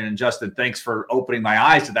this morning, and Justin, thanks for opening my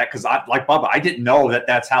eyes to that, because like Bubba, I didn't know that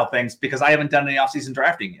that's how things, because I haven't done any offseason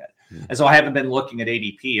drafting yet. And so I haven't been looking at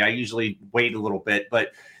ADP. I usually wait a little bit.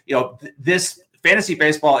 But, this fantasy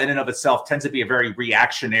baseball in and of itself tends to be a very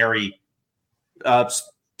reactionary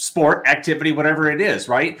sport, activity, whatever it is,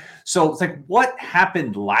 right? So it's like, what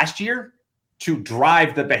happened last year to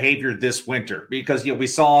drive the behavior this winter? Because, we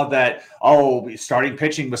saw that, starting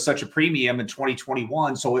pitching was such a premium in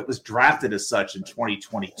 2021, so it was drafted as such in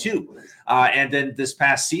 2022. And then this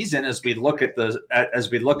past season, as we look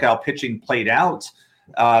how pitching played out,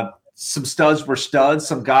 some studs were studs,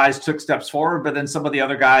 some guys took steps forward, but then some of the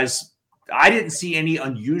other guys, I didn't see any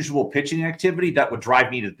unusual pitching activity that would drive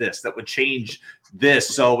me to this, that would change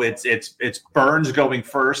this. So it's Burns going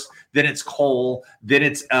first, then it's Cole, then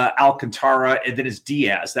it's Alcantara, and then it's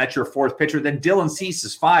Diaz. That's your 4th pitcher. Then Dylan Cease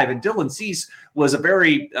is 5, and Dylan Cease was a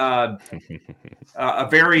very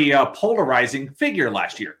polarizing figure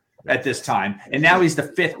last year at this time, and now he's the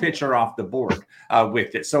 5th pitcher off the board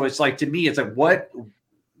with it. So it's like, to me, it's like, what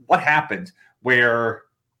happened where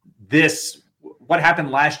this? What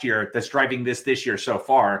happened last year that's driving this year so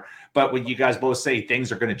far? But when you guys both say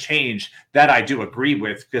things are going to change, that I do agree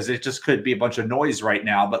with, because it just could be a bunch of noise right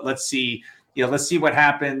now. But let's see what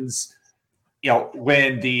happens,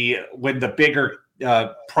 when the bigger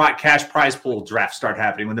cash prize pool drafts start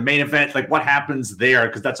happening, when the main event, like what happens there,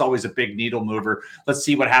 because that's always a big needle mover. Let's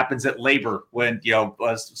see what happens at Labor when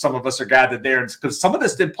some of us are gathered there, because some of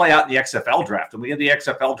this did play out in the XFL draft, and we had the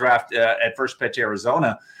XFL draft at First Pitch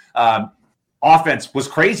Arizona. offense was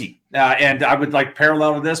crazy. And I would like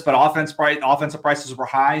parallel to this, but offensive prices were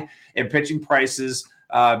high and pitching prices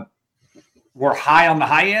were high on the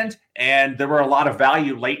high end. And there were a lot of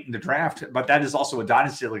value late in the draft, but that is also a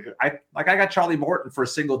dynasty league. I got Charlie Morton for a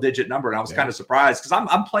single-digit number, and I was kind of surprised because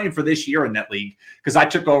I'm playing for this year in that league because I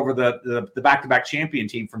took over the back-to-back champion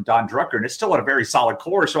team from Don Drucker, and it's still at a very solid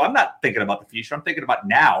core. So I'm not thinking about the future; I'm thinking about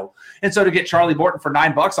now. And so to get Charlie Morton for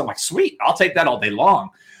 $9, I'm like, sweet, I'll take that all day long.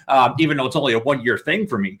 Even though it's only a 1-year thing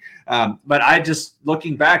for me. But I just,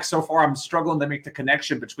 looking back so far, I'm struggling to make the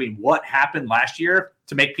connection between what happened last year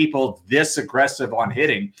to make people this aggressive on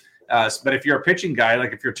hitting. But if you're a pitching guy,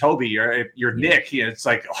 like if you're Toby or if you're Nick, it's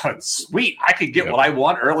like, oh, sweet, I could get what I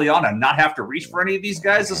want early on and not have to reach for any of these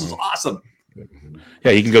guys. This is awesome.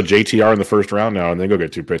 Yeah, you can go JTR in the first round now and then go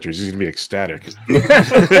get 2 pitchers. He's going to be ecstatic. He'll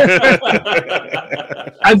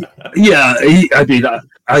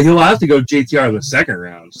have to go JTR in the second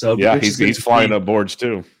round. So yeah, he's flying up boards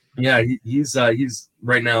too. Yeah, he's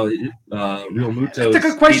right now. Real Muto. That's a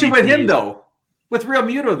good question with him though. With Real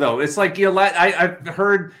Muto though, it's like I've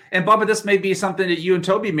heard, and Bubba, this may be something that you and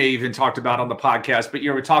Toby may even talked about on the podcast. But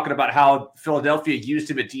you were talking about how Philadelphia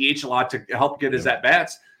used him at DH a lot to help get his at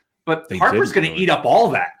bats. But Harper's going to eat up all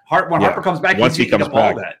that. When Harper comes back, once he's he comes up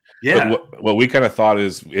back, all that. Yeah. What we kind of thought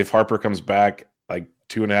is if Harper comes back like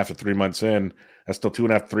 2.5 to 3 months in, that's still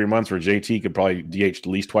 2.5 to 3 months where JT could probably DH at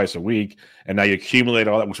least twice a week. And now you accumulate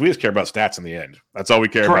all that, which we just care about stats in the end. That's all we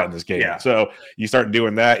care about in this game. Yeah. So you start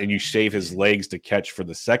doing that and you save his legs to catch for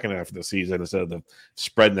the second half of the season instead of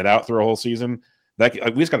spreading it out through a whole season. We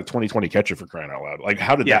just got a 2020 catcher for crying out loud. Like,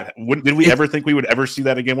 how did that? Did we ever think we would ever see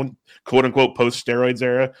that again? When quote unquote post steroids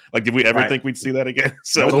era, like, did we ever think we'd see that again?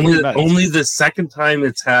 So only the second time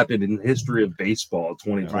it's happened in the history of baseball,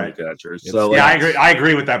 2020 catchers. So I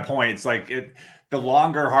agree with that point. It's like the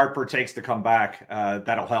longer Harper takes to come back,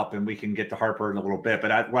 that'll help, and we can get to Harper in a little bit.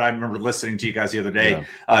 But what I remember listening to you guys the other day,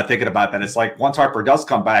 thinking about that, it's like once Harper does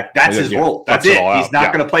come back, that's his role. That's it. He's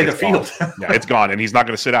not going to play the field. It's gone, and he's not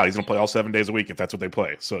going to sit out. He's going to play all 7 days a week if that's what they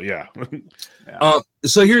play. So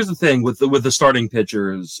so here's the thing with the starting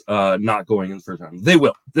pitchers not going in the first round. They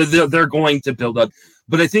will. They're going to build up.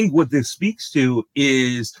 But I think what this speaks to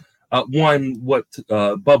is one, what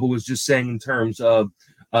Bubba was just saying in terms of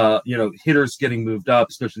hitters getting moved up,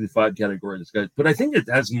 especially the 5 category guys. But I think it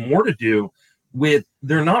has more to do with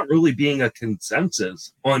there not really being a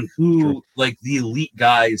consensus on who like the elite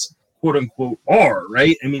guys, quote unquote, are,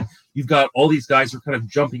 right? I mean, you've got all these guys who are kind of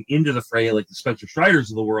jumping into the fray, like the Spencer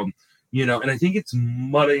Striders of the world, and I think it's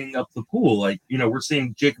muddying up the pool. Like, we're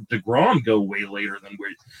seeing Jacob deGrom go way later than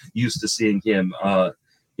we're used to seeing him.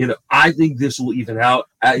 I think this will even out,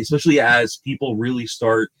 especially as people really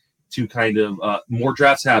start to kind of more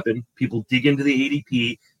drafts happen. People dig into the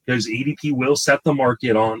ADP because ADP will set the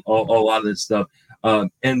market on a lot of this stuff.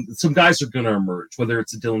 And some guys are going to emerge, whether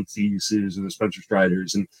it's the Dylan Ceases or the Spencer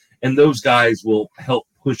Striders, and those guys will help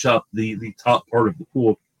push up the top part of the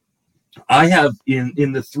pool. I have in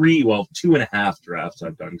the 2.5 drafts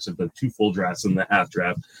I've done, because I've done 2 full drafts and the half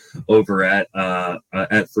draft over at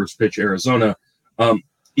First Pitch Arizona.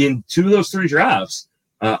 In 2 of those 3 drafts,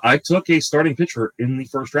 I took a starting pitcher in the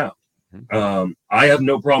first round. I have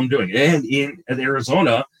no problem doing it. And at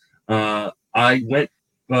Arizona, I went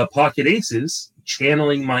pocket aces,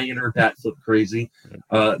 channeling my inner bat flip crazy,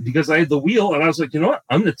 because I had the wheel, and I was like, you know what?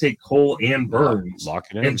 I'm going to take Cole and Burns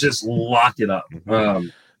and just lock it up.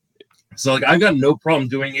 So like, I've got no problem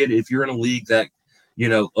doing it. If you're in a league that,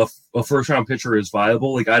 a first round pitcher is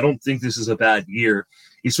viable, like, I don't think this is a bad year,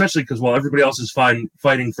 especially because while everybody else is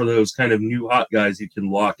fighting for those kind of new hot guys, you can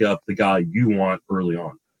lock up the guy you want early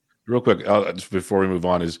on. Real quick, just before we move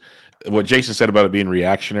on, is what Jason said about it being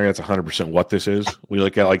reactionary. That's 100% what this is. We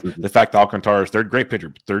look at like the fact Alcantara is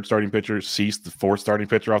third starting pitcher, Cease the 4th starting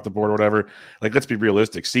pitcher off the board or whatever. Like, let's be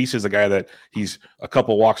realistic. Cease is a guy that he's a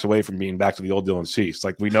couple walks away from being back to the old Dylan Cease.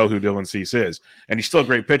 Like, we know who Dylan Cease is, and he's still a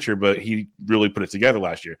great pitcher, but he really put it together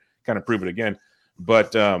last year. Kind of prove it again.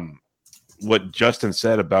 But what Justin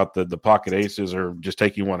said about the pocket aces or just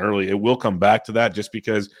taking one early, it will come back to that, just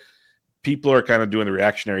because people are kind of doing the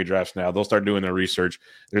reactionary drafts now. They'll start doing their research.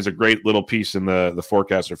 There's a great little piece in the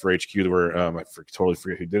forecaster for HQ where I totally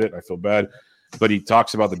forget who did it. I feel bad, but he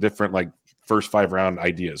talks about the different like first 5 round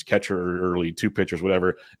ideas, catcher early, 2 pitchers,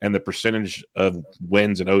 whatever, and the percentage of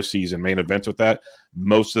wins and OCs and main events with that.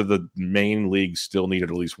 Most of the main leagues still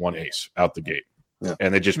needed at least 1 ace out the gate. Yeah.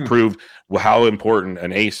 And they just proved how important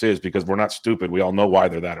an ace is, because we're not stupid. We all know why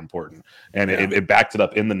they're that important. And it backed it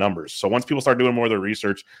up in the numbers. So once people start doing more of their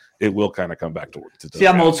research, it will kind of come back to work. See,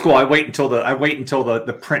 I'm old school. I wait until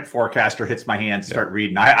the print forecaster hits my hand to start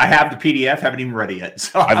reading. I have the PDF, haven't even read it yet.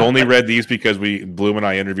 So I've only read these because Bloom and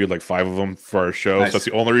I interviewed like 5 of them for our show. Nice. So that's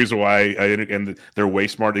the only reason why and they're way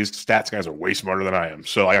smart. These stats guys are way smarter than I am.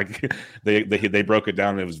 So they broke it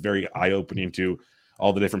down, and it was very eye-opening to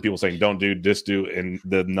all the different people saying, don't do this, do, and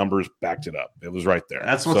the numbers backed it up. It was right there.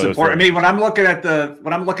 That's what's important. I mean, when I'm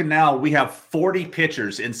looking now, we have 40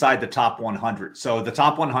 pitchers inside the top 100. So the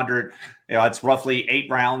top 100, it's roughly 8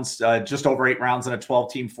 rounds, just over 8 rounds in a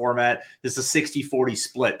 12-team format. This is a 60-40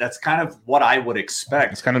 split. That's kind of what I would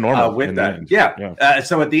expect. It's kind of normal with that. Yeah.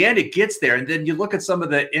 So at the end, it gets there. And then you look at some of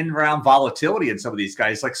the in-round volatility in some of these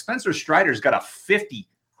guys. Like Spencer Strider's got a 50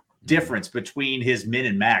 difference between his min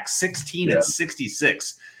and max, 16 and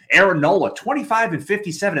 66. Aaron Nola, 25 and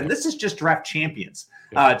 57. And this is just draft champions.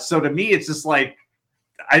 So to me, it's just like,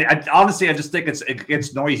 I honestly, I just think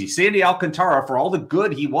it's noisy. Sandy Alcantara, for all the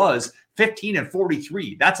good he was, 15 and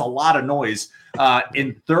 43. That's a lot of noise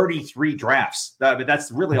in 33 drafts.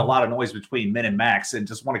 That's really a lot of noise between min and max, and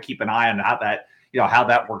just want to keep an eye on how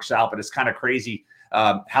that works out. But it's kind of crazy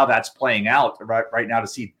how that's playing out right now, to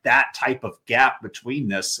see that type of gap between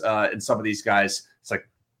this and some of these guys. It's like,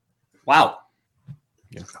 wow.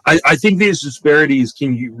 Yeah. I think these disparities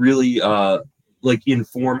can you really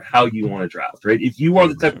inform how you want to draft, right? If you are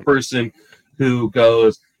the type of person who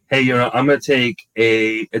goes, hey, I'm going to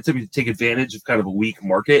take advantage of kind of a weak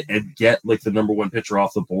market and get like the number 1 pitcher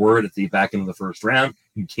off the board at the back end of the first round,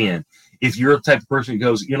 you can. If you're the type of person who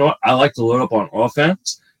goes, I like to load up on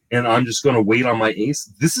offense, and I'm just going to wait on my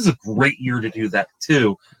ace, this is a great year to do that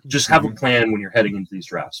too. Just have a plan when you're heading into these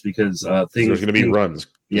drafts, because there's going to be runs.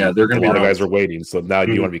 Yeah, they're going to be. A lot of guys are waiting, so now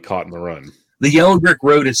you want to be caught in the run. The yellow brick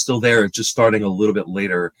road is still there. It's just starting a little bit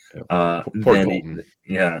later Poor than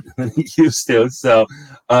it used to. So,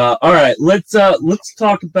 all right, let's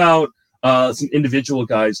talk about some individual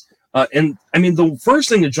guys. And I mean, the first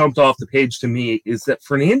thing that jumped off the page to me is that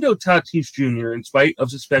Fernando Tatis Jr., in spite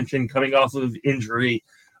of suspension, coming off of injury,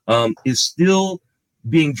 is still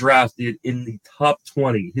being drafted in the top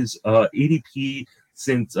 20. His ADP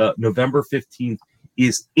since November 15th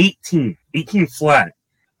is 18 flat.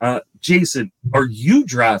 Jason, are you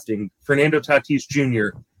drafting Fernando Tatis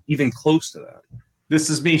Jr. even close to that? This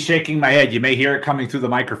is me shaking my head. You may hear it coming through the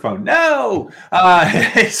microphone. No,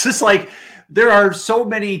 it's just like there are so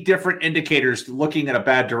many different indicators looking in a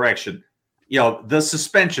bad direction. The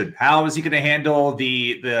suspension. How is he going to handle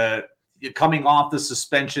the coming off the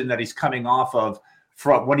suspension that he's coming off of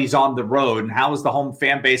from when he's on the road, and how is the home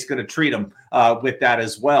fan base going to treat him with that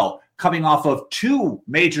as well? Coming off of 2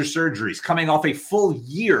 major surgeries, coming off a full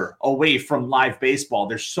year away from live baseball.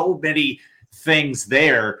 There's so many things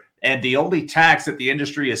there. And the only tax that the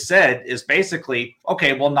industry has said is basically,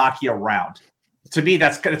 okay, we'll knock you around. To me,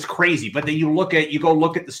 it's crazy. But then you go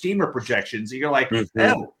look at the Steamer projections, and you're like,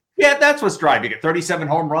 oh, yeah, that's what's driving it. 37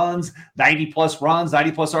 home runs, 90 plus runs,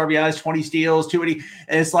 90 plus RBIs, 20 steals, 280.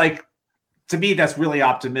 And it's like, to me, that's really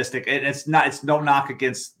optimistic. And it's no knock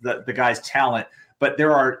against the guy's talent, but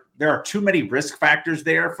there are too many risk factors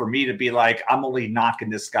there for me to be like, I'm only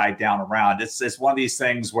knocking this guy down around. It's one of these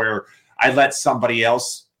things where I let somebody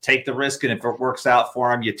else take the risk, and if it works out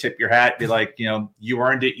for him, you tip your hat, be like, you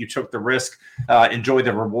earned it, you took the risk, enjoy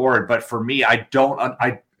the reward. But for me,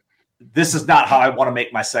 this is not how I want to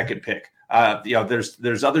make my second pick.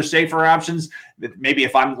 There's other safer options. Maybe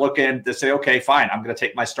if I'm looking to say, okay, fine, I'm going to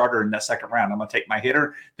take my starter in that second round. I'm going to take my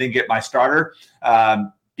hitter, then get my starter,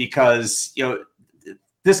 because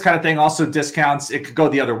this kind of thing also discounts. It could go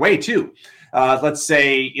the other way too. Let's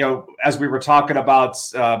say, as we were talking about,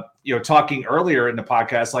 talking earlier in the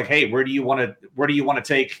podcast, like, hey, where do you want to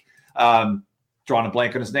take, drawing a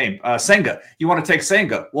blank on his name, Senga. You want to take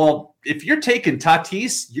Senga. Well, if you're taking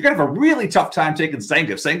Tatis, you're going to have a really tough time taking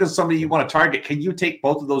Senga. If Senga's somebody you want to target, can you take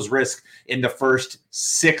both of those risks in the first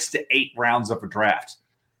 6 to 8 rounds of a draft?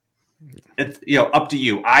 It's up to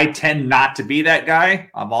you. I tend not to be that guy.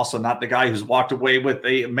 I'm also not the guy who's walked away with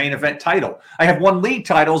a main event title. I have won league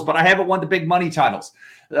titles, but I haven't won the big money titles.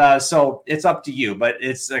 So it's up to you. But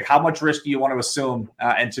it's like, how much risk do you want to assume?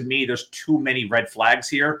 And to me, there's too many red flags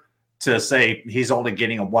here to say he's only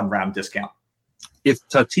getting a 1-round discount. If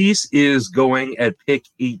Tatis is going at pick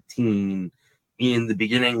 18 in the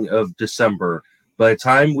beginning of December, by the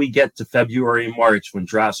time we get to February and March, when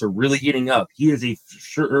drafts are really heating up, he is a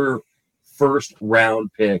sure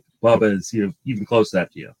first-round pick. Bubba, is even close to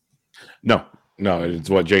that to you? No, it's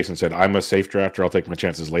what Jason said. I'm a safe drafter. I'll take my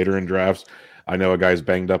chances later in drafts. I know a guy's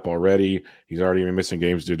banged up already. He's already been missing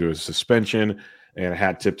games due to his suspension. And a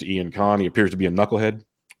hat tip to Ian Kahn. He appears to be a knucklehead.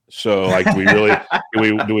 So, like, do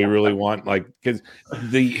we really want, like, because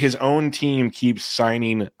his own team keeps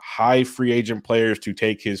signing high free agent players to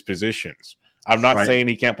take his positions. I'm not saying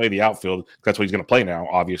he can't play the outfield. That's what he's going to play now,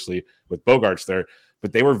 obviously, with Bogarts there.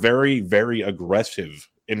 But they were very, very aggressive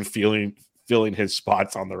in filling his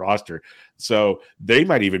spots on the roster. So they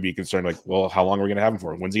might even be concerned, like, well, how long are we going to have him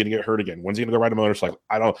for? When's he going to get hurt again? When's he going to go ride a motorcycle?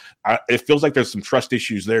 It feels like there's some trust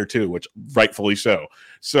issues there too, which rightfully so.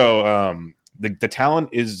 So the talent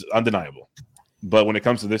is undeniable. But when it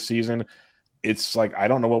comes to this season, it's like, I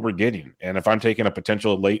don't know what we're getting. And if I'm taking a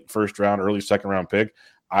potential late first round, early second round pick,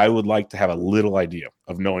 I would like to have a little idea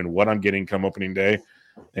of knowing what I'm getting come opening day.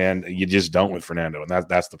 And you just don't with Fernando. And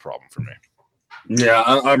that's the problem for me. Yeah,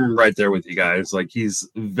 I'm right there with you guys. Like, he's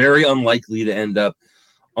very unlikely to end up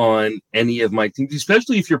on any of my teams,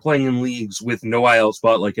 especially if you're playing in leagues with no IL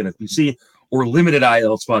spot like NFBC or limited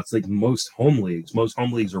IL spots like most home leagues. Most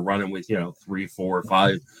home leagues are running with, 3, 4,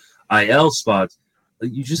 5 IL spots.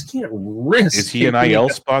 You just can't risk. Is he an IL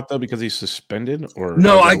spot, though, because he's suspended? Or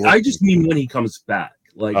no, I just mean when he comes back.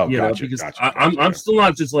 Like, gotcha, because gotcha. I'm still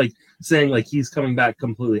not just like saying like he's coming back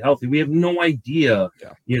completely healthy. We have no idea.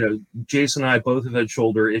 Yeah. Jason and I both have had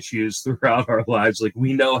shoulder issues throughout our lives. Like,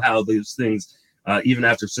 we know how these things, even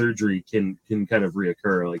after surgery, can kind of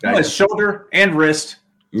reoccur. Like, shoulder and wrist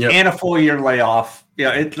and a full year layoff.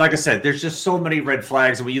 Like I said, there's just so many red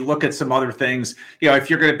flags. And when you look at some other things, if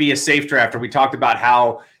you're going to be a safe drafter, we talked about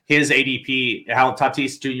how his ADP, how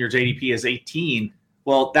Tatis Jr.'s ADP is 18.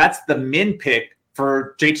 Well, that's the min pick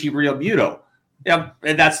for JT Realmuto. Yeah,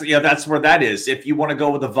 and that's where that is. If you want to go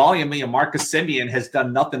with the volume, Marcus Semien has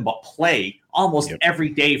done nothing but play almost every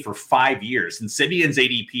day for 5 years, and Semien's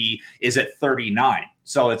ADP is at 39.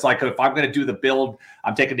 So it's like, if I'm going to do the build,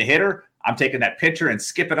 I'm taking the hitter, I'm taking that pitcher and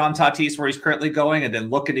skip it on Tatis where he's currently going, and then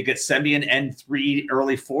looking to get Semien and 3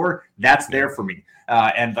 early 4. That's there for me.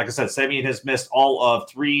 And like I said, Semien has missed all of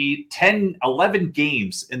 11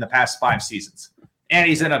 games in the past 5 seasons. And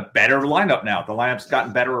he's in a better lineup now. The lineup's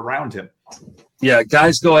gotten better around him. Yeah,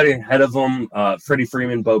 guys go ahead of him. Freddie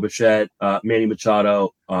Freeman, Bo Bichette, Manny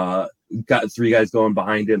Machado. Got 3 guys going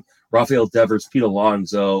behind him. Rafael Devers, Pete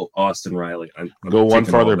Alonso, Austin Riley. I'm go one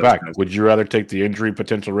farther back. Guys. Would you rather take the injury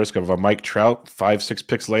potential risk of a Mike Trout 5-6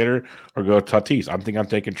 picks later, or go Tatis? I'm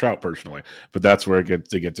taking Trout personally, but that's where it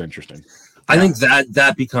gets interesting. I think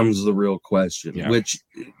that becomes the real question, which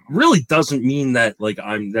really doesn't mean that like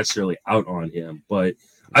I'm necessarily out on him, but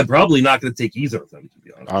I'm probably not going to take either of them, to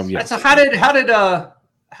be honest. So how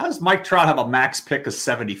does Mike Trout have a max pick of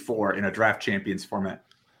 74 in a draft champions format?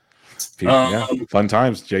 Fun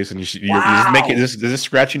times, Jason. You just make it. Is this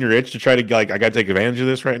scratching your itch to try to, like, I got to take advantage of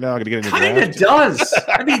this right now? I got to get in the draft. Kind of does.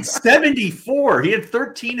 I mean, 74. He had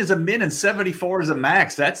 13 as a min and 74 as a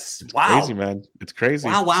max. That's crazy, man. It's crazy.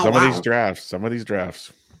 Some of these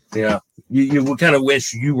drafts. Yeah, you kind of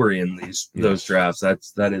wish you were in those drafts.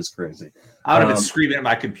 That is crazy. I would have been screaming at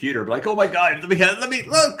my computer, like, "Oh my god, let me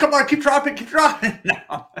look! Come on, keep dropping."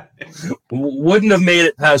 No. Wouldn't have made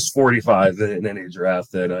it past 45 in any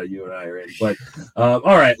draft that you and I are in. But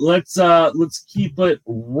all right, let's keep it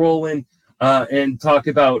rolling and talk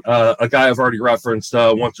about a guy I've already referenced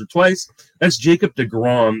once or twice. That's Jacob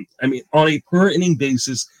deGrom. I mean, on a per inning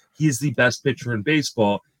basis, he's the best pitcher in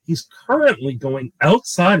baseball. He's currently going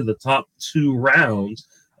outside of the top 2 rounds.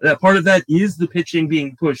 That part of that is the pitching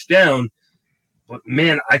being pushed down. But,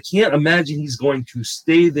 man, I can't imagine he's going to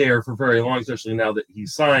stay there for very long, especially now that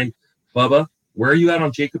he's signed. Bubba, where are you at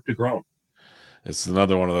on Jacob deGrom? It's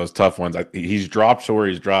another one of those tough ones. He's dropped to where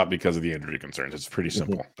he's dropped because of the injury concerns. It's pretty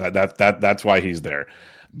simple. That's why he's there.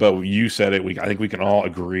 But you said it. I think we can all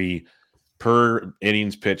agree, per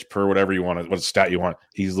innings pitch, per whatever you want, what stat you want,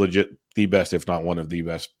 he's legit the best, if not one of the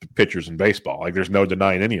best pitchers in baseball. Like, there's no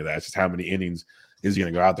denying any of that. It's just how many innings is he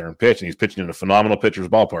going to go out there and pitch? And he's pitching in a phenomenal pitcher's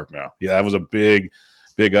ballpark now. Yeah, that was a big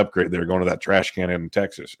upgrade there, going to that trash can in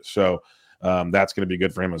Texas. So that's going to be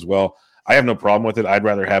good for him as well. I have no problem with it. I'd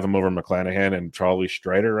rather have him over McClanahan and Charlie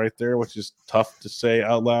Strider right there, which is tough to say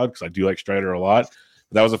out loud because I do like Strider a lot.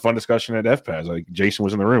 But that was a fun discussion at FPAS. Like, Jason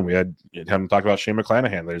was in the room. We had him talk about Shane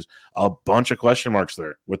McClanahan. There's a bunch of question marks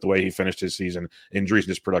there with the way he finished his season, injuries,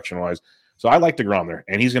 just production-wise. So I like deGrom there,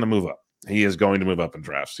 and he's going to move up. He is going to move up in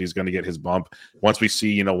drafts. He's going to get his bump. Once we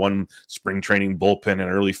see, one spring training bullpen in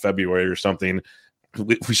early February or something,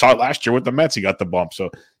 we saw it last year with the Mets. He got the bump.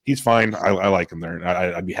 So he's fine. I like him there.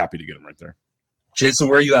 I'd be happy to get him right there. Jason,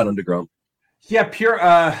 where are you at on deGrom? Yeah, pure.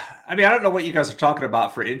 I mean, I don't know what you guys are talking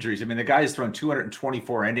about for injuries. I mean, the guy has thrown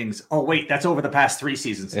 224 innings. Oh, wait, that's over the past 3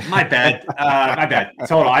 seasons. My bad. My bad.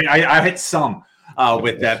 Total. I hit some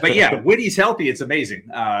with that. But yeah, when he's healthy, it's amazing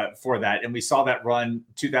for that. And we saw that run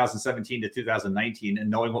 2017 to 2019. And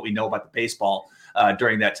knowing what we know about the baseball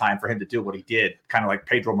during that time, for him to do what he did, kind of like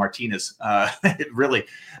Pedro Martinez, it really,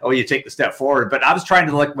 you take the step forward. But I was trying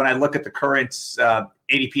to look, when I look at the current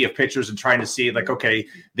ADP of pitchers and trying to see, like, okay,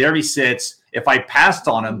 there he sits. If I passed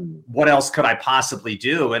on him, what else could I possibly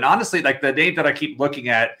do? And honestly, like, the name that I keep looking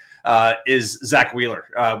at is Zach Wheeler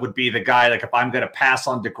would be the guy. Like, if I'm going to pass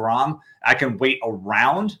on DeGrom, I can wait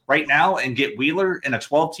around right now and get Wheeler in a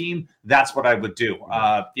 12 team. That's what I would do.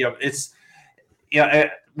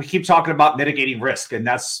 We keep talking about mitigating risk, and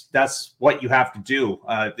that's what you have to do.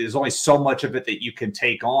 There's only so much of it that you can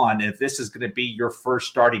take on. If this is going to be your first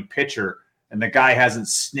starting pitcher, and the guy hasn't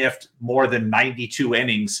sniffed more than 92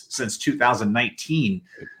 innings since 2019,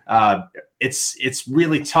 it's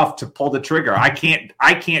really tough to pull the trigger. I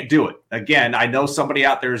can't do it. Again, I know somebody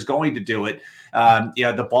out there is going to do it.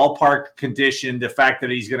 The ballpark condition, the fact that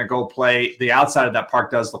he's going to go play, the outside of that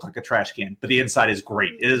park does look like a trash can, but the inside is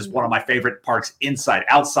great. It is one of my favorite parks inside.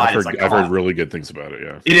 Outside, I've heard really good things about it.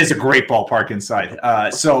 Yeah, it is a great ballpark inside.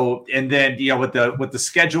 And then with the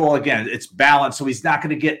schedule, again, it's balanced, so he's not going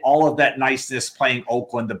to get all of that niceness playing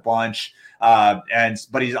Oakland a bunch.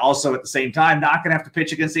 But he's also at the same time not going to have to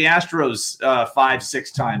pitch against the Astros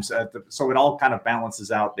 5-6 times. So it all kind of balances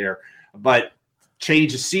out there. But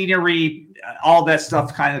change of scenery, all that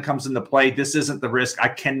stuff kind of comes into play. This isn't the risk. I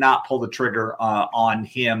cannot pull the trigger on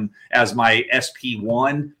him as my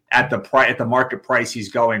SP1 at the market price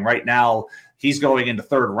he's going right now. He's going into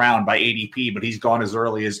third round by ADP, but he's gone as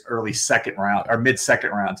early as early second round or mid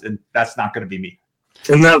second rounds, and that's not going to be me.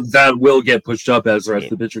 And that will get pushed up as the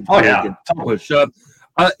rest of the pitchers get pushed up.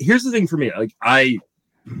 Here's the thing for me. Like, I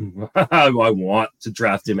want to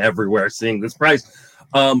draft him everywhere seeing this price.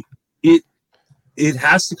 It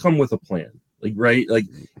has to come with a plan. Like, right? Like,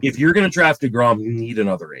 if you're going to draft DeGrom, you need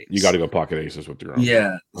another ace. You got to go pocket aces with DeGrom.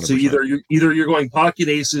 Yeah. 100%. So either you're going pocket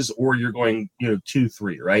aces or you're going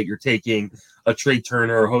 2-3, right? You're taking a Trey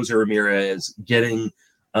Turner or Jose Ramirez, getting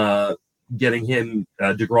him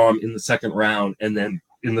DeGrom in the second round, and then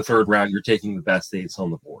in the third round you're taking the best ace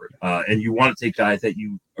on the board. And you want to take guys that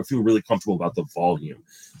you feel really comfortable about the volume.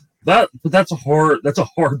 But that's a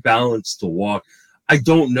hard balance to walk. I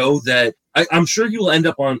don't know that. I'm sure he will end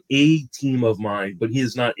up on a team of mine, but he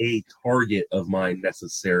is not a target of mine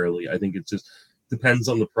necessarily. I think it just depends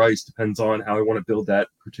on the price, depends on how I want to build that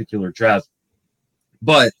particular draft.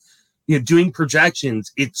 But doing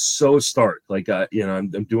projections, it's so stark. Like I'm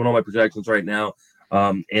doing all my projections right now,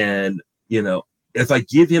 and if I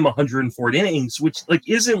give him 140 innings, which like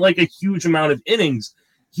isn't like a huge amount of innings,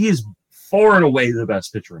 he is far and away the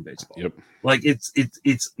best pitcher in baseball. Yep. Like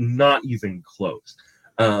it's not even close.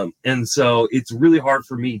 And so it's really hard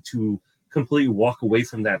for me to completely walk away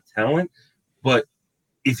from that talent. But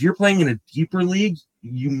if you're playing in a deeper league,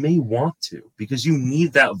 you may want to, because you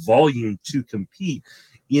need that volume to compete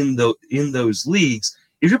in those leagues.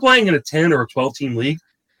 If you're playing in a 10 or a 12 team league,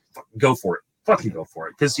 go for it. Fucking go for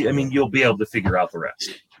it. Because you'll be able to figure out the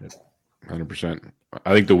rest. 100%.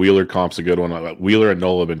 I think the Wheeler comp's a good one. Wheeler and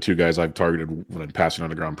Nola have been two guys I've targeted when I'm passing on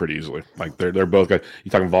the ground pretty easily. Like they're both guys.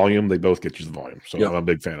 You talking volume? They both get you the volume. So I'm a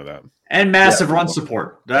big fan of that. And massive run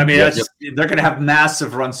support. I mean, they're going to have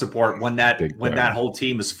massive run support when that whole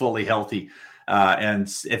team is fully healthy. And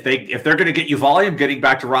if they're going to get you volume, getting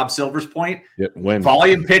back to Rob Silver's point,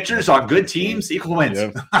 volume pitchers on good teams equal wins.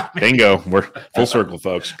 Yeah. Bingo. We're full circle,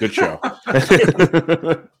 folks. Good show.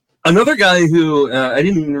 Another guy who I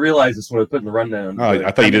didn't even realize this when I was putting the rundown. Oh,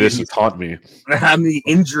 I thought you did this to taunt me. How many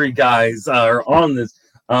injury guys are on this?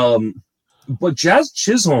 But Jazz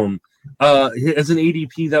Chisholm as an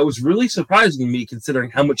ADP, that was really surprising to me,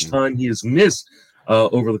 considering how much time he has missed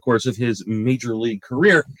over the course of his major league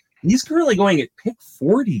career. He's currently going at pick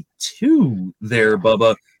 42 there,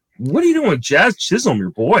 Bubba. What are you doing with Jazz Chisholm,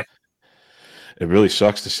 your boy? It really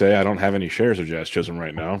sucks to say I don't have any shares of Jazz Chisholm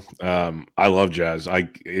right now. I love Jazz.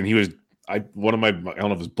 One of my, I don't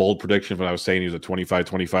know if it's bold predictions, but I was saying he was a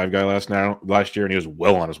 25-25 guy last year, and he was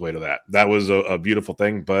well on his way to that. That was a beautiful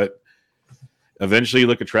thing, but eventually you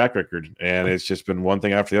look at track record, and it's just been one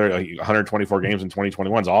thing after the other. 124 games in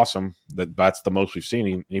 2021 is awesome. That's the most we've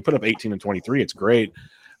seen. He put up 18 and 23. It's great.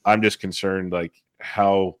 I'm just concerned, like,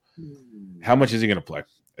 how much is he going to play?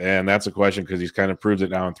 And that's a question, because he's kind of proved it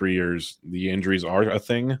now in 3 years. The injuries are a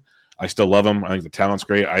thing. I still love him. I think the talent's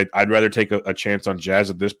great. I'd rather take a chance on Jazz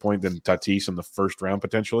at this point than Tatis in the first round,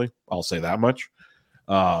 potentially. I'll say that much.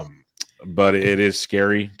 but it is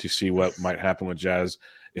scary to see what might happen with Jazz.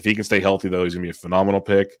 If he can stay healthy, though, he's going to be a phenomenal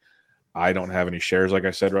pick. I don't have any shares, like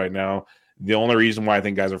I said, right now. The only reason why I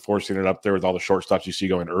think guys are forcing it up there with all the shortstops you see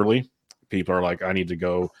going early, people are like, I need to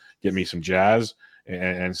go get me some Jazz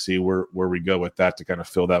and see where we go with that to kind of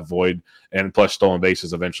fill that void. And plus, stolen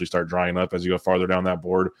bases eventually start drying up as you go farther down that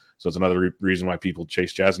board. So it's another reason why people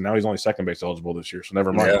chase Jazz. And now he's only second base eligible this year. So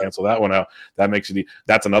never mind, cancel that one out. That makes it –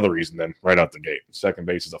 that's another reason then right out the gate. Second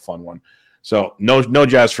base is a fun one. So no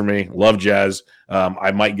Jazz for me. Love Jazz.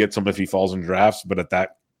 I might get some if he falls in drafts, but at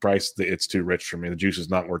that price, it's too rich for me. The juice is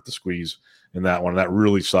not worth the squeeze in that one. And that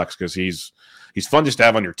really sucks because he's fun just to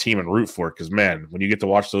have on your team and root for. Because, man, when you get to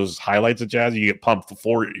watch those highlights of Jazz, you get pumped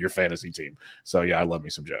for your fantasy team. So, yeah, I love me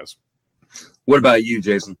some Jazz. What about you,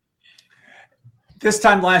 Jason? This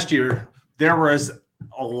time last year, there was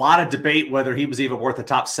a lot of debate whether he was even worth a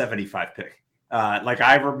top 75 pick.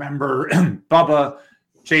 I remember Bubba,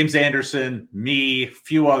 James Anderson, me, a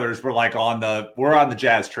few others were like we're on the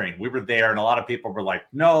Jazz train. We were there, and a lot of people were like,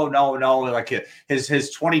 no. Like his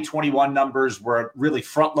 2021 numbers were really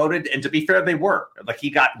front loaded, and to be fair, they were. Like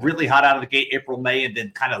he got really hot out of the gate April, May, and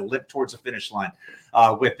then kind of limped towards the finish line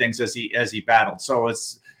with things as he battled.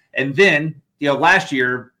 And then last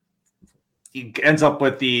year he ends up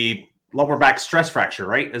with the lower back stress fracture,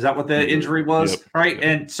 right? Is that what the injury was? Yep. Right. Yep.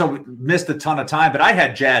 And so missed a ton of time, but I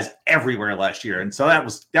had Jazz everywhere last year. And so that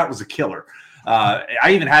was a killer.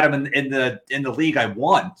 I even had him in the league I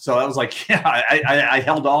won. So I was like, I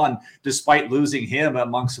held on despite losing him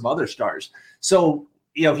among some other stars. So,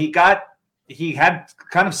 he had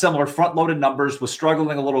kind of similar front loaded numbers, was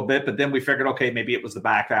struggling a little bit, but then we figured, okay, maybe it was the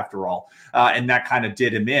back after all. And that kind of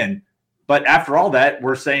did him in. But after all that,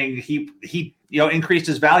 we're saying he increased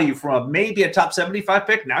his value from maybe a top 75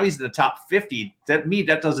 pick. Now he's in the top 50.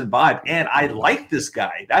 That doesn't vibe. And I like this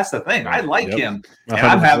guy. That's the thing. I like him. And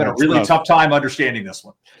I'm having a really tough time understanding this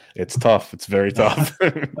one. It's tough. It's very tough.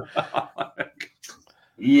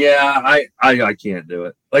 Yeah, I can't do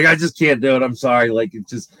it. Like, I just can't do it. I'm sorry. Like,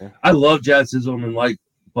 it's just, I love Jazz Chisholm, and like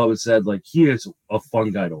Bubba said, like, he is a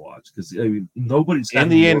fun guy to watch because nobody's in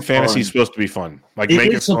the end. Fantasy is supposed to be fun. Like,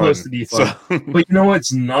 it is supposed to be fun. So. But you know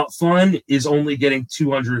what's not fun is only getting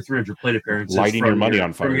 200 or 300 plate appearances, lighting your money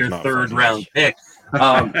on fire from your third round pick.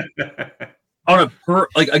 On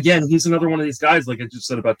again, he's another one of these guys. Like I just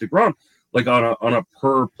said about DeGrom, like on a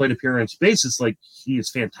per plate appearance basis, like he is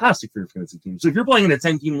fantastic for your fantasy team. So if you're playing in a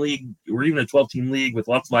 10-team league or even a 12-team league with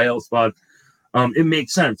lots of IL spots, it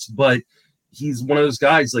makes sense. But he's one of those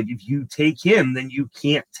guys, like if you take him, then you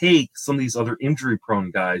can't take some of these other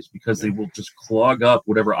injury-prone guys because they will just clog up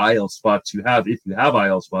whatever IL spots you have, if you have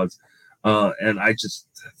IL spots. And that's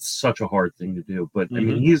such a hard thing to do. But, I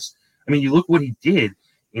mean, you look what he did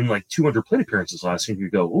in like 200 plate appearances last year, you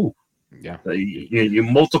go, ooh. Yeah. You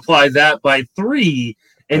multiply that by 3,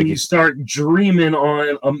 and you start dreaming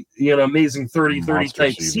on amazing 30-30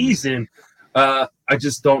 type season. I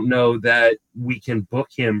just don't know that we can book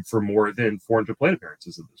him for more than 400 plate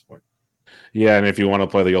appearances at this point. Yeah, and if you want to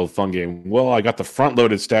play the old fun game, well, I got the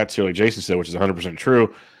front-loaded stats here, like Jason said, which is 100%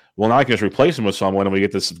 true. Well, now I can just replace him with someone, and we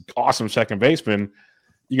get this awesome second baseman.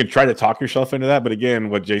 You can try to talk yourself into that, but again,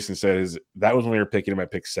 what Jason said is that was when we were picking him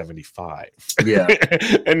at pick 75. Yeah,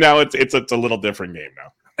 and now it's a little different game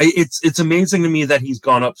now. It's amazing to me that he's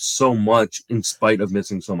gone up so much in spite of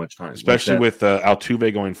missing so much time, especially with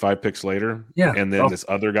Altuve going 5 picks later. Yeah, and then this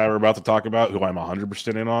other guy we're about to talk about, who I'm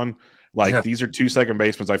 100% in on. These are 2 second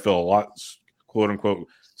basemen I feel a lot, quote unquote,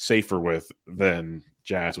 safer with than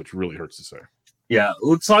Jazz, which really hurts to say. Yeah,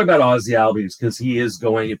 let's talk about Ozzie Albies because he is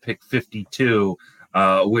going at pick 52.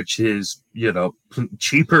 Which is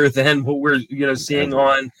cheaper than what we're seeing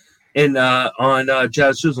on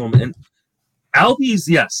Jazz Chisholm. And Albies,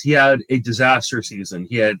 yes, he had a disaster season.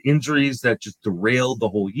 He had injuries that just derailed the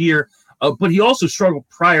whole year, but he also struggled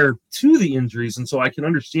prior to the injuries, and so I can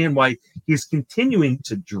understand why he's continuing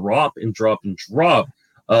to drop in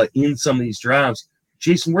some of these drafts.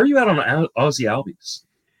 Jason, where are you at on Ozzie Albies?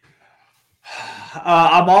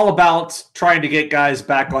 I'm all about trying to get guys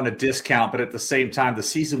back on a discount, but at the same time, the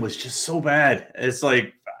season was just so bad. It's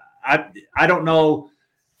like, I don't know,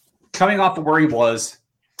 coming off of where he was,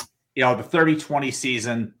 the 30-20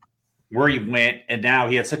 season, where he went, and now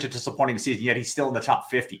he had such a disappointing season, yet he's still in the top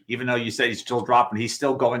 50. Even though you said he's still dropping, he's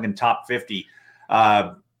still going in top 50.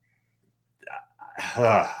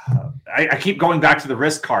 I keep going back to the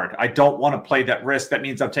risk card. I don't want to play that risk. That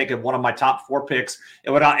means I'm taking one of my top 4 picks.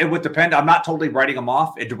 It would depend. I'm not totally writing them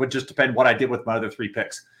off. It would just depend what I did with my other 3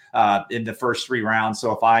 picks in the first 3 rounds.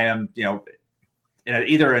 So if I am,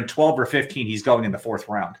 either in 12 or 15, he's going in the 4th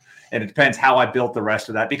round. And it depends how I built the rest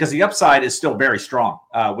of that, because the upside is still very strong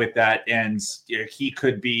with that. And he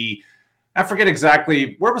could be, I forget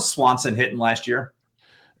exactly, where was Swanson hitting last year?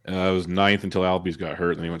 It was 9th until Albies got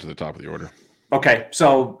hurt, and then he went to the top of the order. Okay,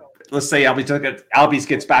 so let's say Albies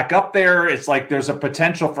gets back up there. It's like there's a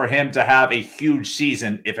potential for him to have a huge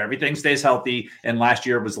season if everything stays healthy. And last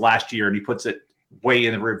year was last year, and he puts it way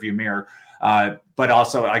in the rearview mirror. But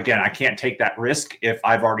also, again, I can't take that risk if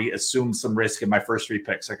I've already assumed some risk in my first 3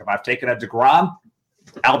 picks. Like if I've taken a DeGrom,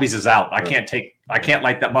 Albies is out. I can't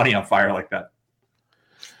light that money on fire like that.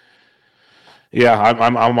 Yeah,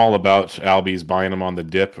 I'm all about Albies buying him on the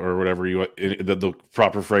dip or whatever the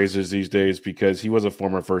proper phrase is these days, because he was a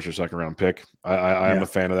former 1st or 2nd round pick. I am a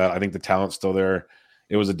fan of that. I think the talent's still there.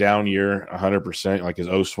 It was a down year, 100%. Like his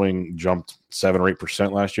O swing jumped 7 or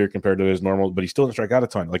 8% last year compared to his normal, but he still didn't strike out a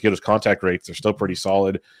ton. Like his contact rates are still pretty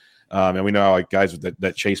solid. And we know how, like, guys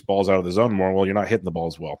that chase balls out of the zone more. Well, you're not hitting the ball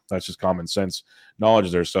as well. That's just common sense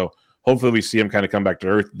knowledge there. So hopefully we see him kind of come back to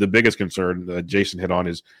earth. The biggest concern that Jason hit on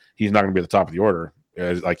is he's not going to be at the top of the order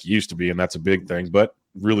like he used to be, and that's a big thing. But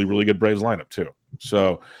really, really good Braves lineup too.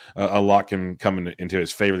 So a lot can come into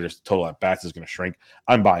his favor. Just total at bats is going to shrink.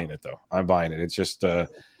 I'm buying it though. I'm buying it. It's just the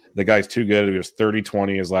guy's too good. He was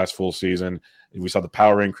 30-20 his last full season. We saw the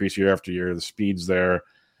power increase year after year. The speed's there.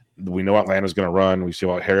 We know Atlanta's going to run. We see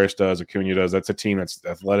what Harris does, Acuna does. That's a team that's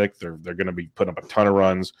athletic. They're going to be putting up a ton of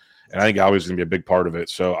runs, and I think Albies is going to be a big part of it.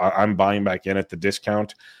 So I'm buying back in at the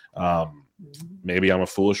discount. Maybe I'm a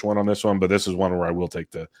foolish one on this one, but this is one where I will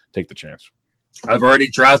take the chance. I've already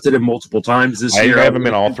drafted him multiple times this year. I have him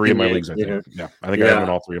in all 3 of my leagues, I think. I think I have him in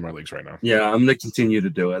all 3 of my leagues right now. Yeah, I'm going to continue to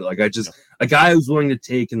do it. Like a guy who's willing to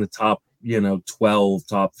take in the top, 12,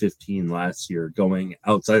 top 15 last year, going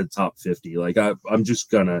outside the top 50. Like I'm going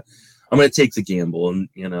to take the gamble. And,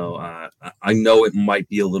 I know it might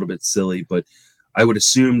be a little bit silly, but I would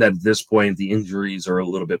assume that at this point, the injuries are a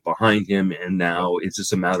little bit behind him. And now it's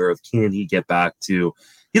just a matter of, can he get back to,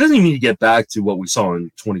 he doesn't even need to get back to what we saw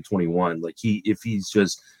in 2021. Like if he's a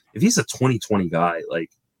 2020 guy, like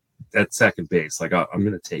at second base, like I'm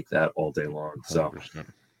going to take that all day long. So, 100%.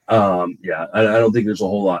 I don't think there's a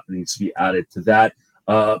whole lot that needs to be added to that.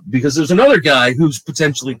 Because there's another guy who's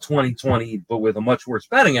potentially 2020, but with a much worse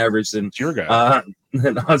batting average than your guy.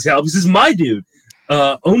 Than Ozzy Albies. This is my dude.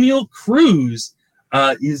 O'Neal Cruz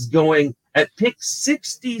is going at pick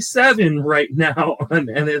 67 right now on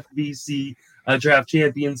NFBC Draft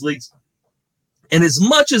Champions Leagues. And as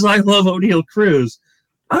much as I love O'Neal Cruz,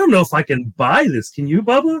 I don't know if I can buy this. Can you,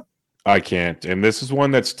 Bubba? I can't. And this is one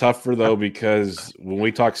that's tougher, though, because when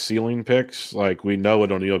we talk ceiling picks, like we know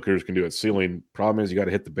what O'Neal Cruz can do at ceiling. Problem is you got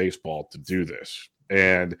to hit the baseball to do this.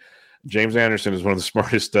 And James Anderson is one of the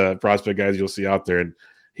smartest prospect guys you'll see out there. And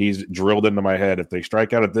he's drilled into my head. If they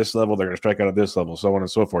strike out at this level, they're going to strike out at this level, so on and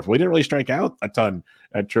so forth. We didn't really strike out a ton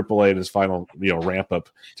at AAA in his final, ramp up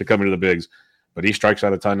to come into the bigs, but he strikes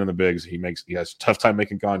out a ton in the bigs. He has a tough time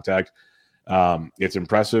making contact. It's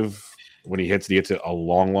impressive when he hits it a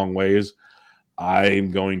long, long ways.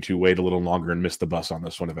 I'm going to wait a little longer and miss the bus on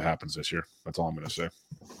this one if it happens this year. That's all I'm going to say.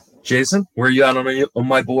 Jason, where are you at on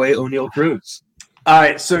my boy O'Neal Cruz? All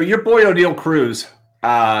right, so your boy O'Neal Cruz,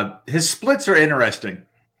 his splits are interesting.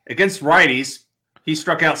 Against righties, he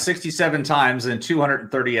struck out 67 times in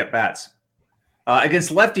 230 at-bats.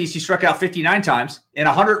 Against lefties, he struck out 59 times in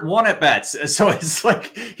 101 at-bats. So it's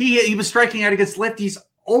like he was striking out against lefties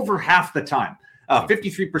over half the time.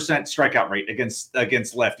 53% strikeout rate against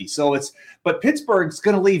lefties. But Pittsburgh's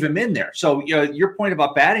going to leave him in there. So your point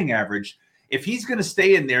about batting average, if he's going to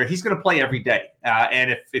stay in there, he's going to play every day.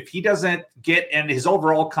 And if he doesn't get, and his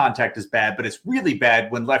overall contact is bad, but it's really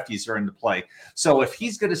bad when lefties are into play. So if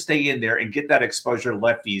he's going to stay in there and get that exposure to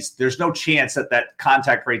lefties, there's no chance that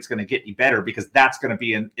contact rate's going to get any better, because that's going to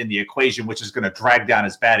be in the equation, which is going to drag down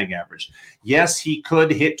his batting average. Yes, he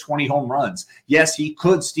could hit 20 home runs. Yes, he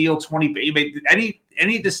could steal 20.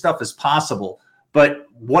 Any of this stuff is possible. But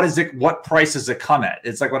what price does it come at?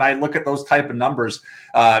 It's like when I look at those type of numbers,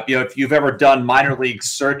 if you've ever done minor league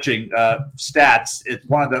searching stats, it's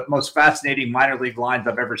one of the most fascinating minor league lines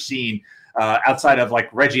I've ever seen, outside of like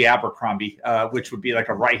Reggie Abercrombie, which would be like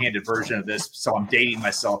a right-handed version of this. So I'm dating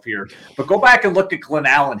myself here. But go back and look at Glenn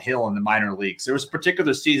Allen Hill in the minor leagues. There was a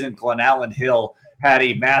particular season Glenn Allen Hill had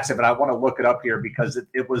a massive, and I want to look it up here because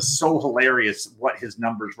it was so hilarious what his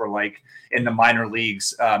numbers were like in the minor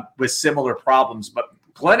leagues with similar problems. But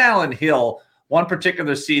Glenn Allen Hill, one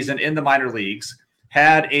particular season in the minor leagues,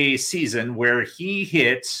 had a season where he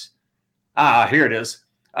hit, here it is,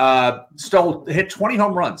 hit 20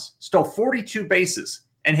 home runs, stole 42 bases,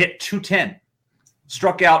 and hit 210.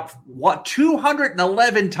 struck out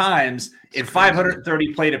 211 times in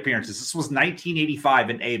 530 plate appearances. This was 1985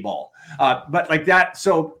 in A-ball. But like that,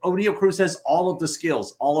 so Oneil Cruz has all of the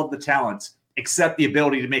skills, all of the talents, except the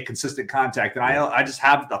ability to make consistent contact. And I just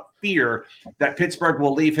have the fear that Pittsburgh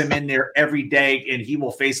will leave him in there every day and he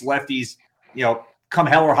will face lefties, come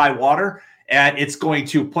hell or high water. And it's going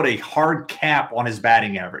to put a hard cap on his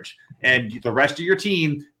batting average. And the rest of your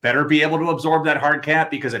team better be able to absorb that hard cap,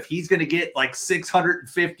 because if he's going to get like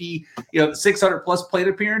 650, 600 plus plate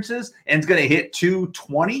appearances and is going to hit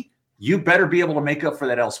 220, you better be able to make up for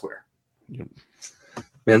that elsewhere.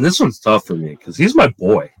 Man, this one's tough for me because he's my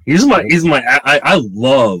boy. I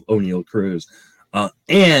love Oneil Cruz.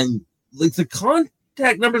 And like the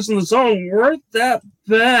contact numbers in the zone weren't that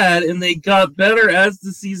bad, and they got better as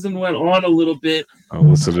the season went on a little bit. Oh,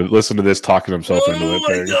 listen to this talking himself into it.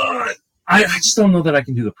 Oh my God. I just don't know that I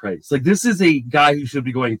can do the praise. Like, this is a guy who should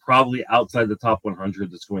be going probably outside the top 100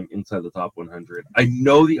 that's going inside the top 100. I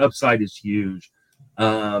know the upside is huge.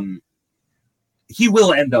 He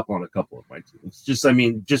will end up on a couple of my teams.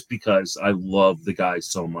 Just because I love the guy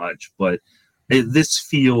so much. But this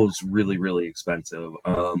feels really, really expensive.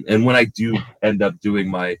 And when I do end up doing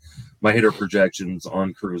my hitter projections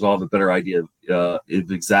on Cruz, I'll have a better idea of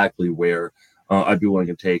exactly where I'd be willing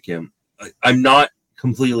to take him. I'm not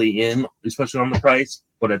completely in, especially on the price,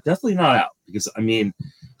 but I'm definitely not out, because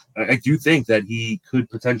I do think that he could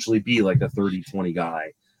potentially be like a 30-20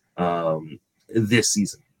 guy this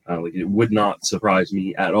season. It would not surprise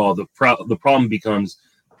me at all. The problem becomes,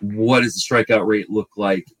 what does the strikeout rate look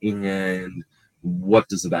like, and what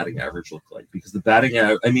does the batting average look like? Because the batting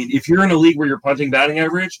average, if you're in a league where you're punting batting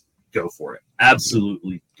average, go for it.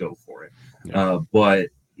 Absolutely go for it. Yeah. But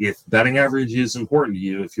if batting average is important to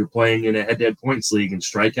you, if you're playing in a head-to-head points league and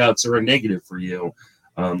strikeouts are a negative for you,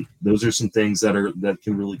 those are some things that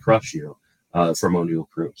can really crush you from Oneil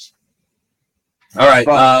Cruz. All right.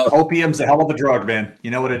 Opium's a hell of a drug, man. You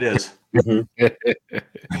know what it is. We'll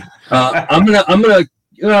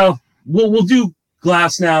do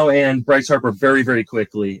Glasnow and Bryce Harper very, very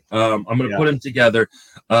quickly. I'm going to put them together.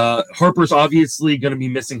 Harper's obviously going to be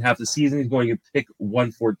missing half the season. He's going to pick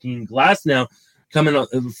 114. Glasnow, coming up,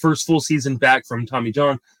 first full season back from Tommy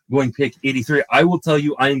John, going pick 83. I will tell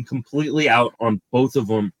you, I am completely out on both of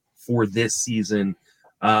them for this season.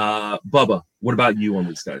 Bubba, what about you on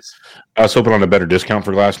these guys? I was hoping on a better discount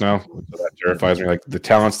for Glasnow. So that terrifies me. Like, the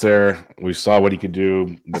talent's there. We saw what he could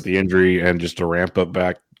do with the injury and just to ramp up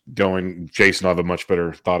back going. Jason will have a much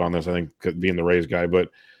better thought on this, I think, being the Rays guy,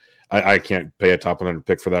 but I can't pay a top 100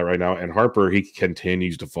 pick for that right now. And Harper, he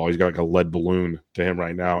continues to fall. He's got like a lead balloon to him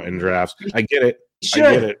right now in drafts. I get it.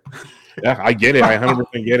 Yeah, I get it. I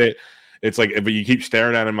 100% get it. It's like, but you keep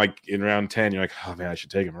staring at him like in round 10, you're like, oh man, I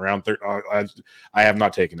should take him. Around 30, I have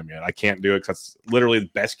not taken him yet. I can't do it because that's literally the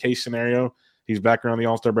best case scenario. He's back around the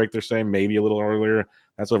All-Star break, they're saying, maybe a little earlier.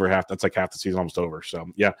 That's over half. That's like half the season almost over. So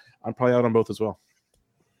yeah, I'm probably out on both as well.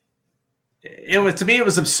 To me, it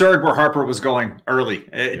was absurd where Harper was going early.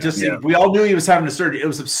 We all knew he was having a surgery. It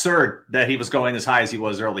was absurd that he was going as high as he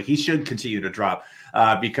was early. He should continue to drop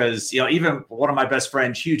because, even one of my best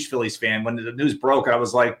friends, huge Phillies fan, when the news broke, I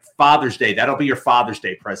was like, Father's Day, that'll be your Father's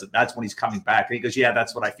Day present. That's when he's coming back. And he goes, yeah,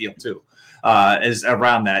 that's what I feel too, is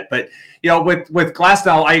around that. But, with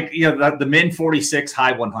Glasnow, the min 46,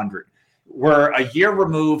 high 100, we're a year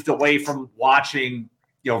removed away from watching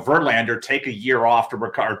Verlander take a year off to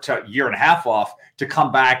recover, a year and a half off to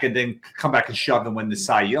come back and shove and win the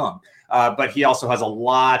Cy Young. But he also has a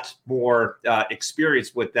lot more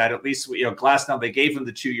experience with that. At least, Glasnow, they gave him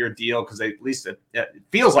the 2-year deal because at least it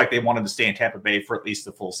feels like they wanted to stay in Tampa Bay for at least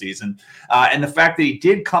the full season. And the fact that he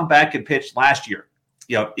did come back and pitch last year,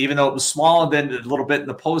 even though it was small and then a little bit in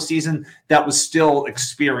the postseason, that was still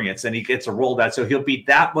experience, and he gets a roll that. So he'll be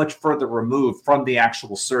that much further removed from the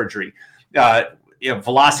actual surgery.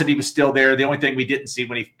 Velocity was still there. The only thing we didn't see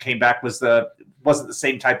when he came back wasn't the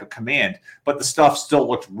same type of command, but the stuff still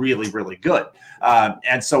looked really, really good.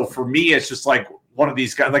 And so for me, it's just like one of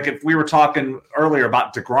these guys. Like if we were talking earlier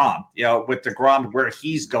about DeGrom, with DeGrom where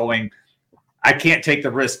he's going, I can't take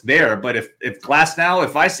the risk there. But if Glasnow,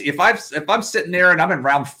 if I'm sitting there and I'm in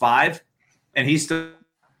round 5 and he's still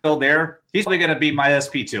there, he's probably going to be my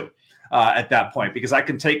SP2 at that point, because I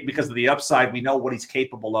can take, because of the upside, we know what he's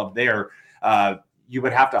capable of there. You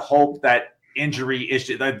would have to hope that injury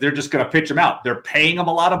issue, they're just going to pitch him out. They're paying him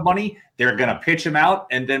a lot of money. They're going to pitch him out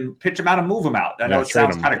and then pitch him out and move him out. I know it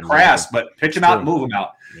sounds kind of crass, but pitch him out and move him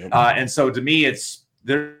out. Yep. And so to me,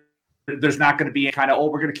 they're There's not going to be a kind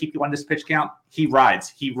of, we're going to keep you on this pitch count. He rides,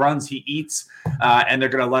 he runs, he eats, and they're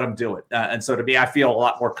going to let him do it. And so to me, I feel a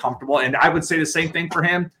lot more comfortable. And I would say the same thing for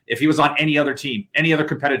him if he was on any other team, any other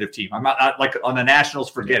competitive team. I'm not like on the Nationals,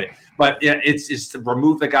 forget it. But it's to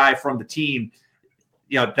remove the guy from the team.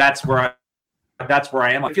 That's where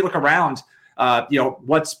I am. If you look around,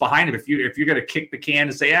 what's behind him. If you're going to kick the can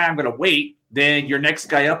and say, I'm going to wait, then your next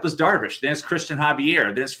guy up is Darvish. Then it's Christian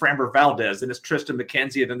Javier. Then it's Framber Valdez. Then it's Tristan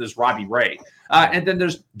McKenzie. And then there's Robbie Ray. And then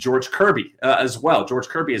there's George Kirby as well. George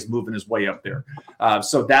Kirby is moving his way up there.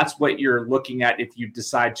 So that's what you're looking at if you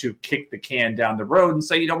decide to kick the can down the road and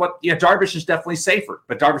say, you know what? Yeah, Darvish is definitely safer.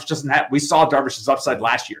 But Darvish doesn't have – we saw Darvish's upside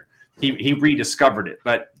last year. He rediscovered it.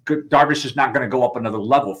 But Darvish is not going to go up another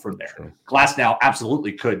level from there. Sure. Glasnow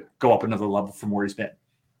absolutely could go up another level from where he's been.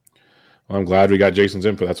 Well, I'm glad we got Jason's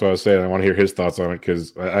input. That's what I was saying. I want to hear his thoughts on it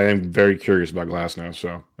because I am very curious about Glasnow.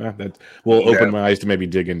 So that will open my eyes to maybe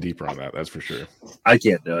dig in deeper on that. That's for sure. I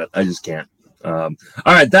can't do it. I just can't. All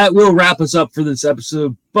right, that will wrap us up for this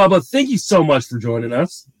episode. Bubba, thank you so much for joining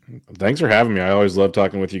us. Thanks for having me. I always love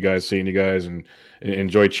talking with you guys, seeing you guys, and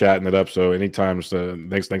enjoy chatting it up. So anytime,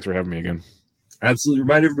 thanks for having me again. Absolutely.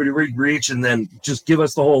 Remind everybody where you reach, and then just give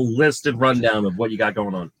us the whole list and rundown of what you got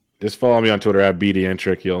going on. Just follow me on Twitter at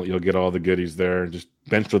BDentric. You'll get all the goodies there. Just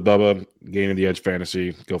Bench with Bubba, Gaining the Edge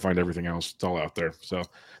Fantasy. Go find everything else. It's all out there. So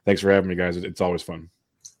thanks for having me, guys. It's always fun.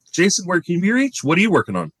 Jason, where can you reach? What are you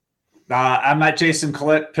working on? I'm at Jason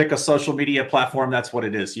Collette. Pick a social media platform. That's what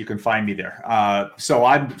it is. You can find me there. So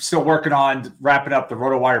I'm still working on wrapping up the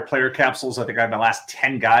RotoWire player capsules. I think I have my last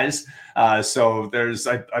 10 guys. So there's,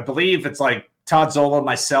 I believe it's like Todd Zola,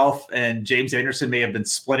 myself, and James Anderson may have been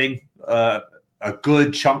splitting a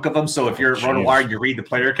good chunk of them. So if you're at RotoWire and you read the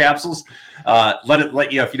player capsules,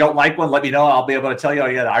 let you if you don't like one, let me know. I'll be able to tell you, oh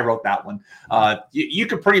yeah, I wrote that one. You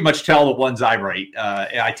can pretty much tell the ones I write.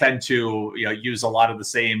 I tend to use a lot of the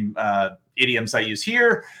same idioms I use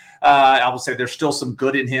here. I will say there's still some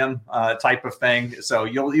good in him type of thing. So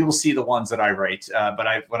you will see the ones that I write.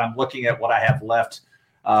 But when I'm looking at what I have left,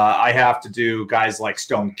 I have to do guys like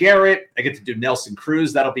Stone Garrett. I get to do Nelson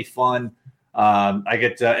Cruz. That'll be fun. I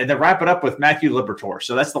get to, and then wrap it up with Matthew Liberatore.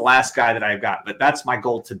 So that's the last guy that I've got, but that's my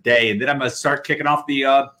goal today. And then I'm going to start kicking off the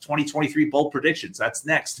 2023 bold predictions. That's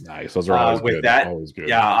next. Nice. Those are always with good. That. Always good.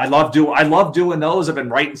 Yeah. I love doing those. I've been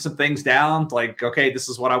writing some things down like, okay, this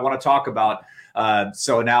is what I want to talk about.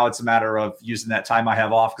 So now it's a matter of using that time I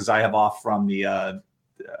have off, because I have off from the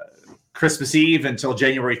Christmas Eve until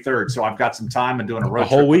January 3rd. So I've got some time and doing a road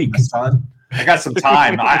whole week. I got some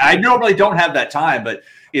time. I normally don't have that time, but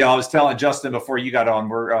I was telling Justin before you got on,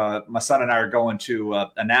 we're my son and I are going to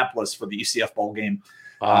Annapolis for the UCF bowl game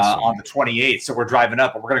on the 28th. So we're driving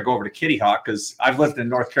up, and we're going to go over to Kitty Hawk, because I've lived in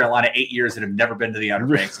North Carolina 8 years and have never been to the Outer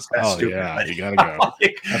Banks. It's kind of stupid. Yeah, you gotta go.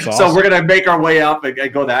 That's awesome. So we're going to make our way up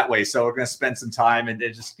and go that way. So we're going to spend some time and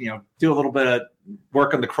just do a little bit of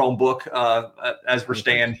work on the Chromebook as we're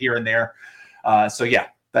staying here and there. So yeah,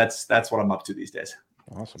 that's what I'm up to these days.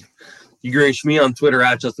 Awesome. You can reach me on Twitter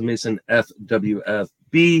at Justin Mason FWFB.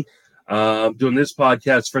 Doing this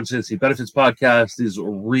podcast, Friends Fantasy Benefits Podcast, is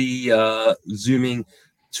resuming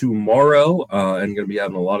tomorrow, and going to be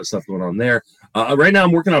having a lot of stuff going on there. Right now,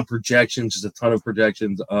 I'm working on projections, just a ton of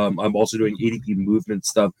projections. I'm also doing ADP movement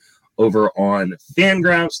stuff over on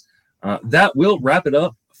Fangraphs. That will wrap it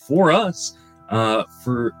up for us.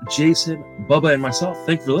 For Jason, Bubba, and myself,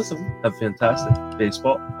 thank you for listening. Have a fantastic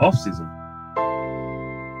baseball offseason.